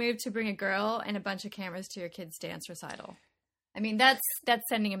pretty big move to bring a girl and a bunch of cameras to your kid's dance recital. I mean, that's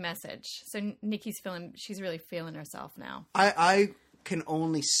sending a message. So she's really feeling herself now. I can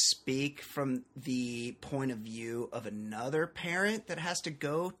only speak from the point of view of another parent that has to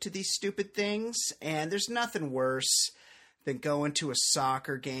go to these stupid things. And there's nothing worse than going to a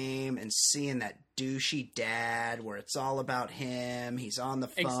soccer game and seeing that douchey dad where it's all about him. He's on the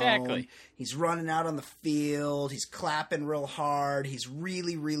phone. Exactly. He's running out on the field. He's clapping real hard. He's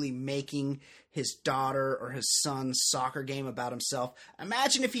really, really making his daughter or his son's soccer game about himself.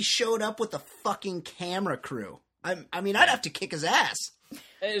 Imagine if he showed up with a fucking camera crew. I mean, I'd have to kick his ass.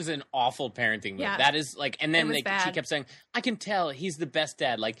 That is an awful parenting move. Yeah. That is like, and then she kept saying, "I can tell he's the best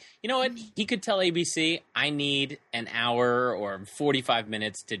dad." Like, you know what? He could tell ABC, "I need an hour or 45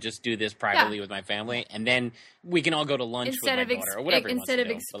 minutes to just do this privately with my family, and then we can all go to lunch with my daughter or whatever." Instead of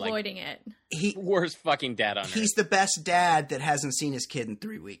exploiting it, worst fucking dad on earth. He's the best dad that hasn't seen his kid in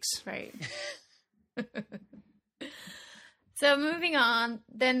 3 weeks. Right. So moving on,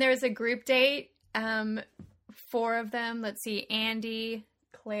 then there's a group date. 4 of them. Let's see, Andy,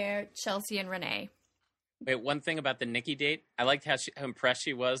 Claire, Chelsea, and Renee. Wait, one thing about the Nikki date, I liked how impressed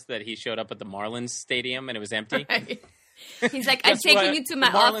she was that he showed up at the Marlins stadium and it was empty. Right. He's like, I'm taking you to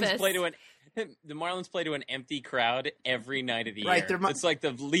my office. The Marlins play to an empty crowd every night of the Right, year. It's like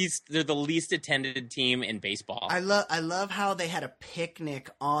they're the least attended team in baseball. I love how they had a picnic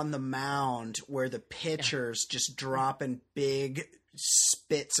on the mound where the pitchers just dropping big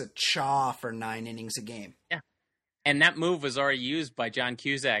spits of chaw for 9 innings a game. Yeah. And that move was already used by John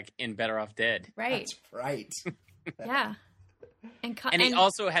Cusack in Better Off Dead. Right. That's right. Yeah. And he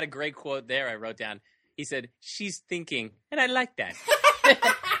also had a great quote there I wrote down. He said, "She's thinking," and I like that.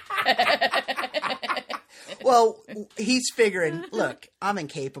 Well, he's figuring, look, I'm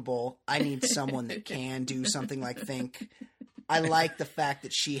incapable. I need someone that can do something like think. I like the fact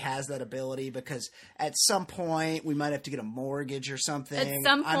that she has that ability because at some point we might have to get a mortgage or something. At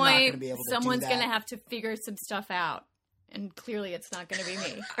some I'm not going point, to be able to someone's do going that. to have to figure some stuff out. And clearly it's not going to be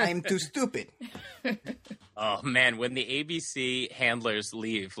me. I'm too stupid. Oh, man, when the ABC handlers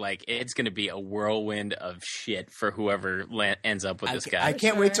leave, like, it's going to be a whirlwind of shit for whoever ends up with this guy. I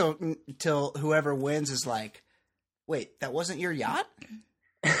can't wait till whoever wins is like, wait, that wasn't your yacht?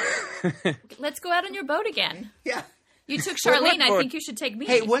 Let's go out on your boat again. Yeah. You took Charlene. I boat? think you should take me.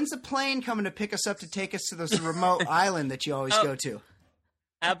 Hey, when's the plane coming to pick us up to take us to this remote island that you always go to?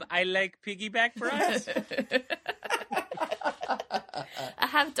 I like piggyback rides. I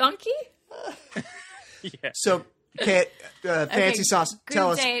have donkey? Yeah. So, Fancy Sauce,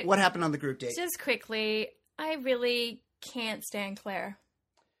 tell us date. what happened on the group date. Just quickly, I really can't stand Claire.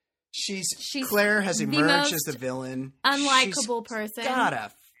 She's the Claire has emerged as most the villain. Unlikable person.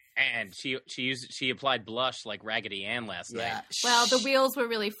 Gotta. And she applied blush like Raggedy Ann last night. Well, the wheels were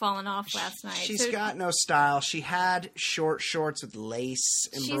really falling off last night. She's got no style. She had short shorts with lace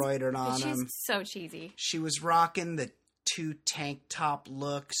embroidered on them. She's so cheesy. She was rocking the 2 tank top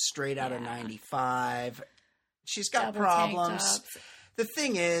look straight out of 95. She's got Double problems. tank tops. The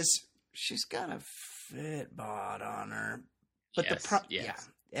thing is, she's got a fit bod on her. But Yes.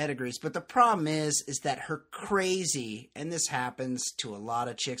 Ed agrees. But the problem is that her crazy, and this happens to a lot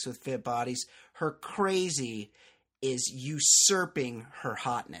of chicks with fit bodies, her crazy is usurping her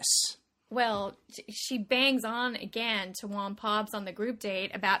hotness. Well, she bangs on again to Juan Pobbs on the group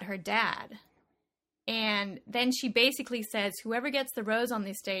date about her dad. And then she basically says whoever gets the rose on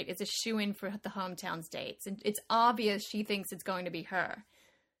this date is a shoo-in for the hometowns dates. And it's obvious she thinks it's going to be her.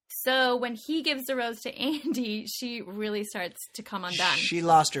 So when he gives the rose to Andy, she really starts to come undone. She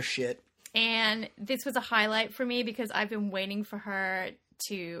lost her shit. And this was a highlight for me because I've been waiting for her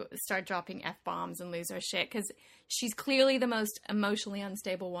to start dropping F-bombs and lose her shit because she's clearly the most emotionally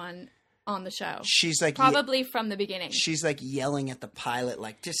unstable one on the show. She's like probably from the beginning. She's like yelling at the pilot,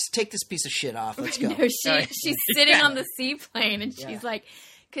 like, just take this piece of shit off. Let's go. No, she's sitting on the seaplane and she's like,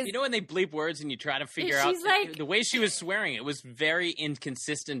 cause, you know when they bleep words and you try to figure out like, the way she was swearing, it was very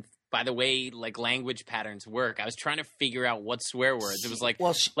inconsistent by the way like language patterns work. I was trying to figure out what swear words. It was like,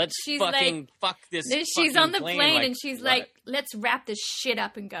 let's fucking fuck this. She's on the plane and she's like, it? let's wrap this shit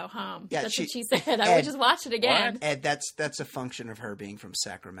up and go home. Yeah, that's what she said. I would just watch it again. What? Ed, that's a function of her being from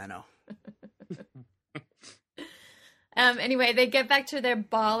Sacramento. Anyway, they get back to their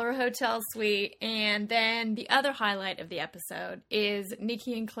baller hotel suite, and then the other highlight of the episode is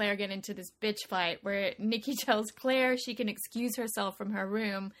Nikki and Claire get into this bitch fight where Nikki tells Claire she can excuse herself from her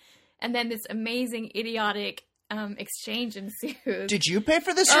room, and then this amazing, idiotic exchange ensues. Did you pay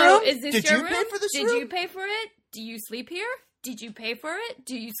for this room? Is this Did your you room? pay for this room? Did you pay for it? Do you sleep here? Did you pay for it?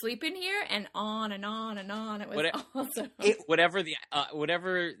 Do you sleep in here? And on and on and on. It was awesome. Whatever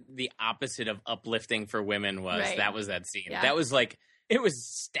the opposite of uplifting for women was, right. That was that scene. Yeah. That was like, it was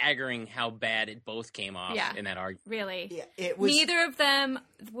staggering how bad it both came off in that argument. Really. Yeah, it was. Neither of them,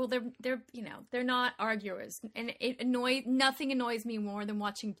 well, they're not arguers. And nothing annoys me more than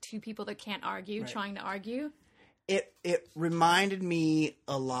watching two people that can't argue, trying to argue. It reminded me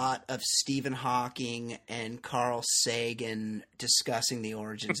a lot of Stephen Hawking and Carl Sagan discussing the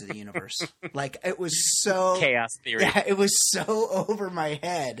origins of the universe. Like, it was so... Chaos theory. Yeah, it was so over my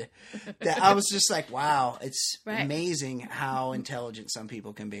head that I was just like, wow, it's amazing how intelligent some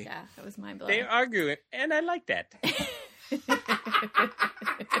people can be. Yeah, it was mind-blowing. They argue, and I like that.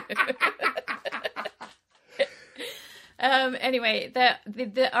 Anyway,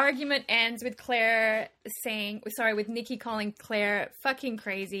 the argument ends with with Nikki calling Claire fucking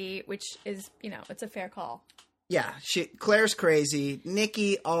crazy, which is, it's a fair call. Yeah, Claire's crazy.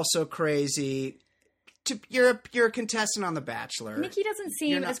 Nikki also crazy. You're a contestant on The Bachelor. Nikki doesn't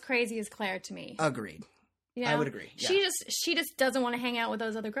seem as crazy as Claire to me. Agreed. I would agree. Yeah. She just doesn't want to hang out with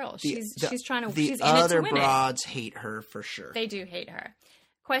those other girls. She's trying to. The she's in it to other win broads hate her for sure. They do hate her.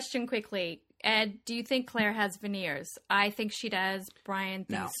 Question quickly. Ed, do you think Claire has veneers? I think she does. Brian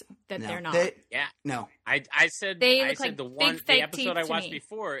thinks that they're not. No. I said They I look said like the big fake episode teeth I to watched me.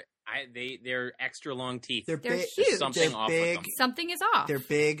 before. They're extra long teeth. They're They're big. huge. Something They're off big. with them. Something is off. They're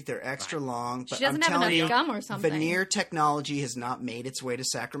big. They're extra long. But She doesn't I'm have telling enough you, gum or something. veneer technology has not made its way to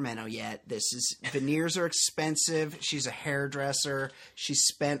Sacramento yet. Veneers are expensive. She's a hairdresser. She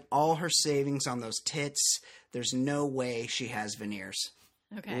spent all her savings on those tits. There's no way she has veneers.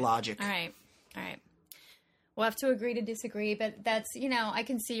 Okay. Logic. All right. We'll have to agree to disagree, but that's, I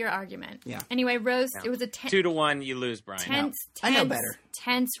can see your argument. Yeah. Anyway, Rose, it was a 2-1, you lose, Brian. I know better.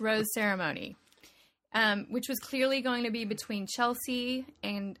 tense Rose ceremony, which was clearly going to be between Chelsea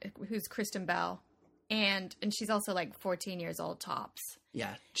and who's Kristen Bell, and she's also like 14 years old tops.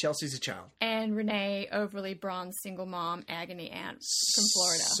 Yeah, Chelsea's a child. And Renee, overly bronze single mom, agony aunt from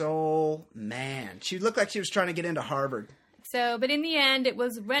Florida. So, man. She looked like she was trying to get into Harvard. So, but in the end, it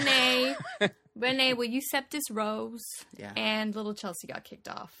was Renee. Renee, will you accept this Rose? Yeah. And little Chelsea got kicked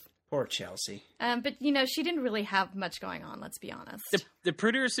off. Poor Chelsea. But, she didn't really have much going on, let's be honest. The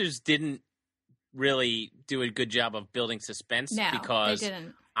producers didn't really do a good job of building suspense because they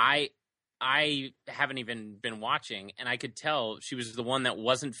didn't. I haven't even been watching, and I could tell she was the one that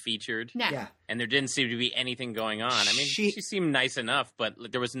wasn't featured. No. Yeah. And there didn't seem to be anything going on. I mean, she seemed nice enough, but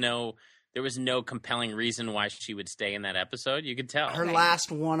there was no compelling reason why she would stay in that episode. You could tell. Her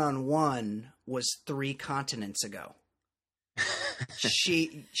last one-on-one was 3 continents ago.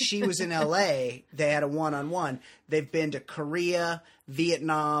 She was in LA. They had a one-on-one. They've been to Korea,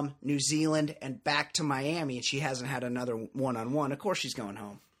 Vietnam, New Zealand, and back to Miami, and she hasn't had another one-on-one. Of course she's going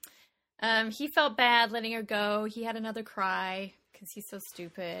home. He felt bad letting her go. He had another cry because he's so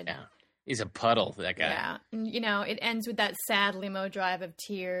stupid. Yeah. He's a puddle, that guy. Yeah. And, it ends with that sad limo drive of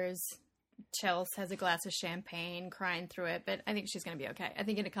tears. Chelsea has a glass of champagne, crying through it, but I think she's going to be okay. I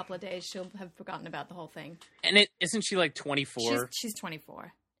think in a couple of days she'll have forgotten about the whole thing. And isn't she like 24? She's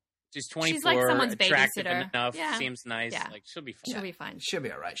 24. She's 24. She's like someone's attractive babysitter. enough. Yeah. Seems nice. Yeah. Like she'll be fine. She'll be fine. She'll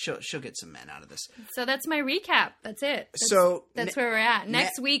be all right. She'll get some men out of this. So that's my recap. That's it. That's where we're at.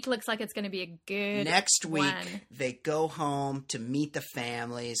 Next week looks like it's going to be a good Next week, one. They go home to meet the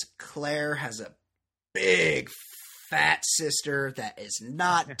families. Claire has a big, fat sister that is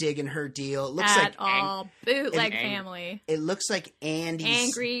not digging her deal. It looks At all. Bootleg ang- family. It looks like Andy's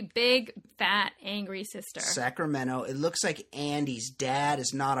Angry, big, fat, angry sister. Sacramento. It looks like Andy's dad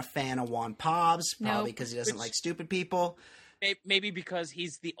is not a fan of Juan Pobs, probably Nope. because he doesn't like stupid people. Maybe because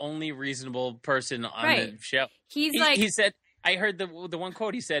he's the only reasonable person on Right. the show. He said, I heard the one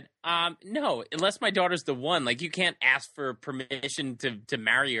quote. He said, "No, unless my daughter's the one. Like you can't ask for permission to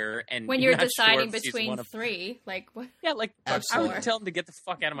marry her." And when you're not deciding sure if she's between one of- 3, like what? Yeah, like Absolutely. I would tell him to get the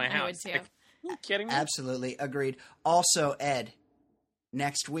fuck out of my I house. would too. Like, are you kidding me? Absolutely. Agreed. Also, Ed,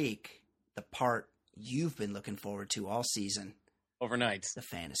 next week, the part you've been looking forward to all season, Overnights. the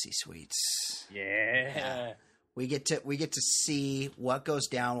fantasy suites. Yeah. We get to see what goes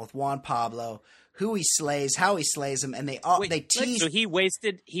down with Juan Pablo, who he slays, how he slays him, and they tease. So he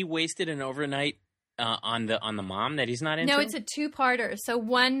wasted an overnight on the mom that he's not into. No, it's a 2-parter. So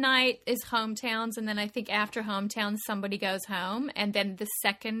one night is hometowns, and then I think after hometowns somebody goes home, and then the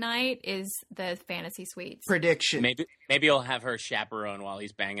second night is the fantasy suites. Prediction. Maybe he'll have her chaperone while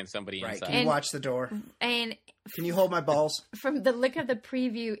he's banging somebody Right. inside. Can you watch the door? And Can you hold my balls? from the look of the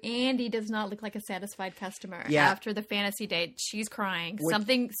preview, Andy does not look like a satisfied customer. Yeah. After the fantasy date, she's crying. Which-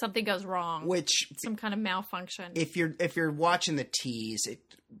 Something goes wrong. Which, Some kind of malfunction. if you're watching the tease, it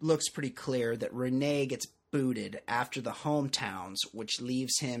looks pretty clear that Renee gets booted after the hometowns, which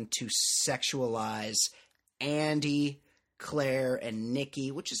leaves him to sexualize Andy, Claire, and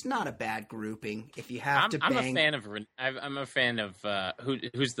Nikki, which is not a bad grouping. If you have to I'm bang, I'm a fan of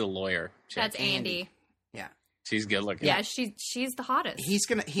who's the lawyer? That's Andy. yeah, She's good looking. Yeah, she's the hottest. he's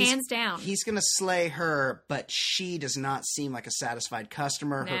hands down. He's gonna slay her, but she does not seem like a satisfied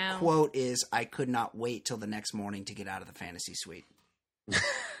customer. Her No. quote is, "I could not wait till the next morning to get out of the fantasy suite."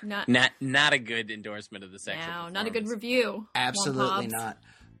 not Not a good endorsement of the sexual. no, not a good performance. review. Absolutely Juan Pobs.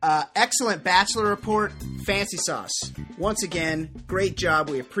 not. Excellent Bachelor Report, Fancy Sauce. Once again, great job.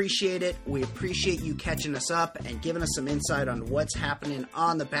 We appreciate it. We appreciate you catching us up and giving us some insight on what's happening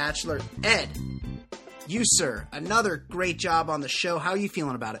on The Bachelor. Ed, you, sir, another great job on the show. How are you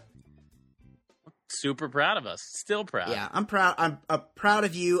feeling about it? Super proud of us. Still proud. Yeah, I'm proud. I'm proud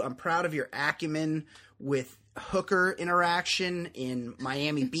of you. I'm proud of your acumen with hooker interaction in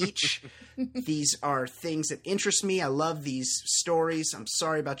Miami Beach. These are things that interest me. I love these stories. I'm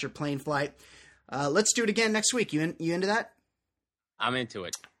sorry about your plane flight. Let's do it again next week. You into that? I'm into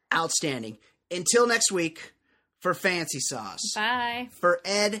it. Outstanding. Until next week, For Fancy Sauce. Bye. For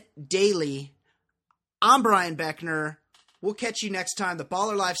Ed Daly, I'm Brian Beckner. We'll catch you next time. The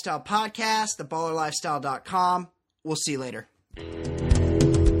Baller Lifestyle Podcast, theballerlifestyle.com. We'll see you later.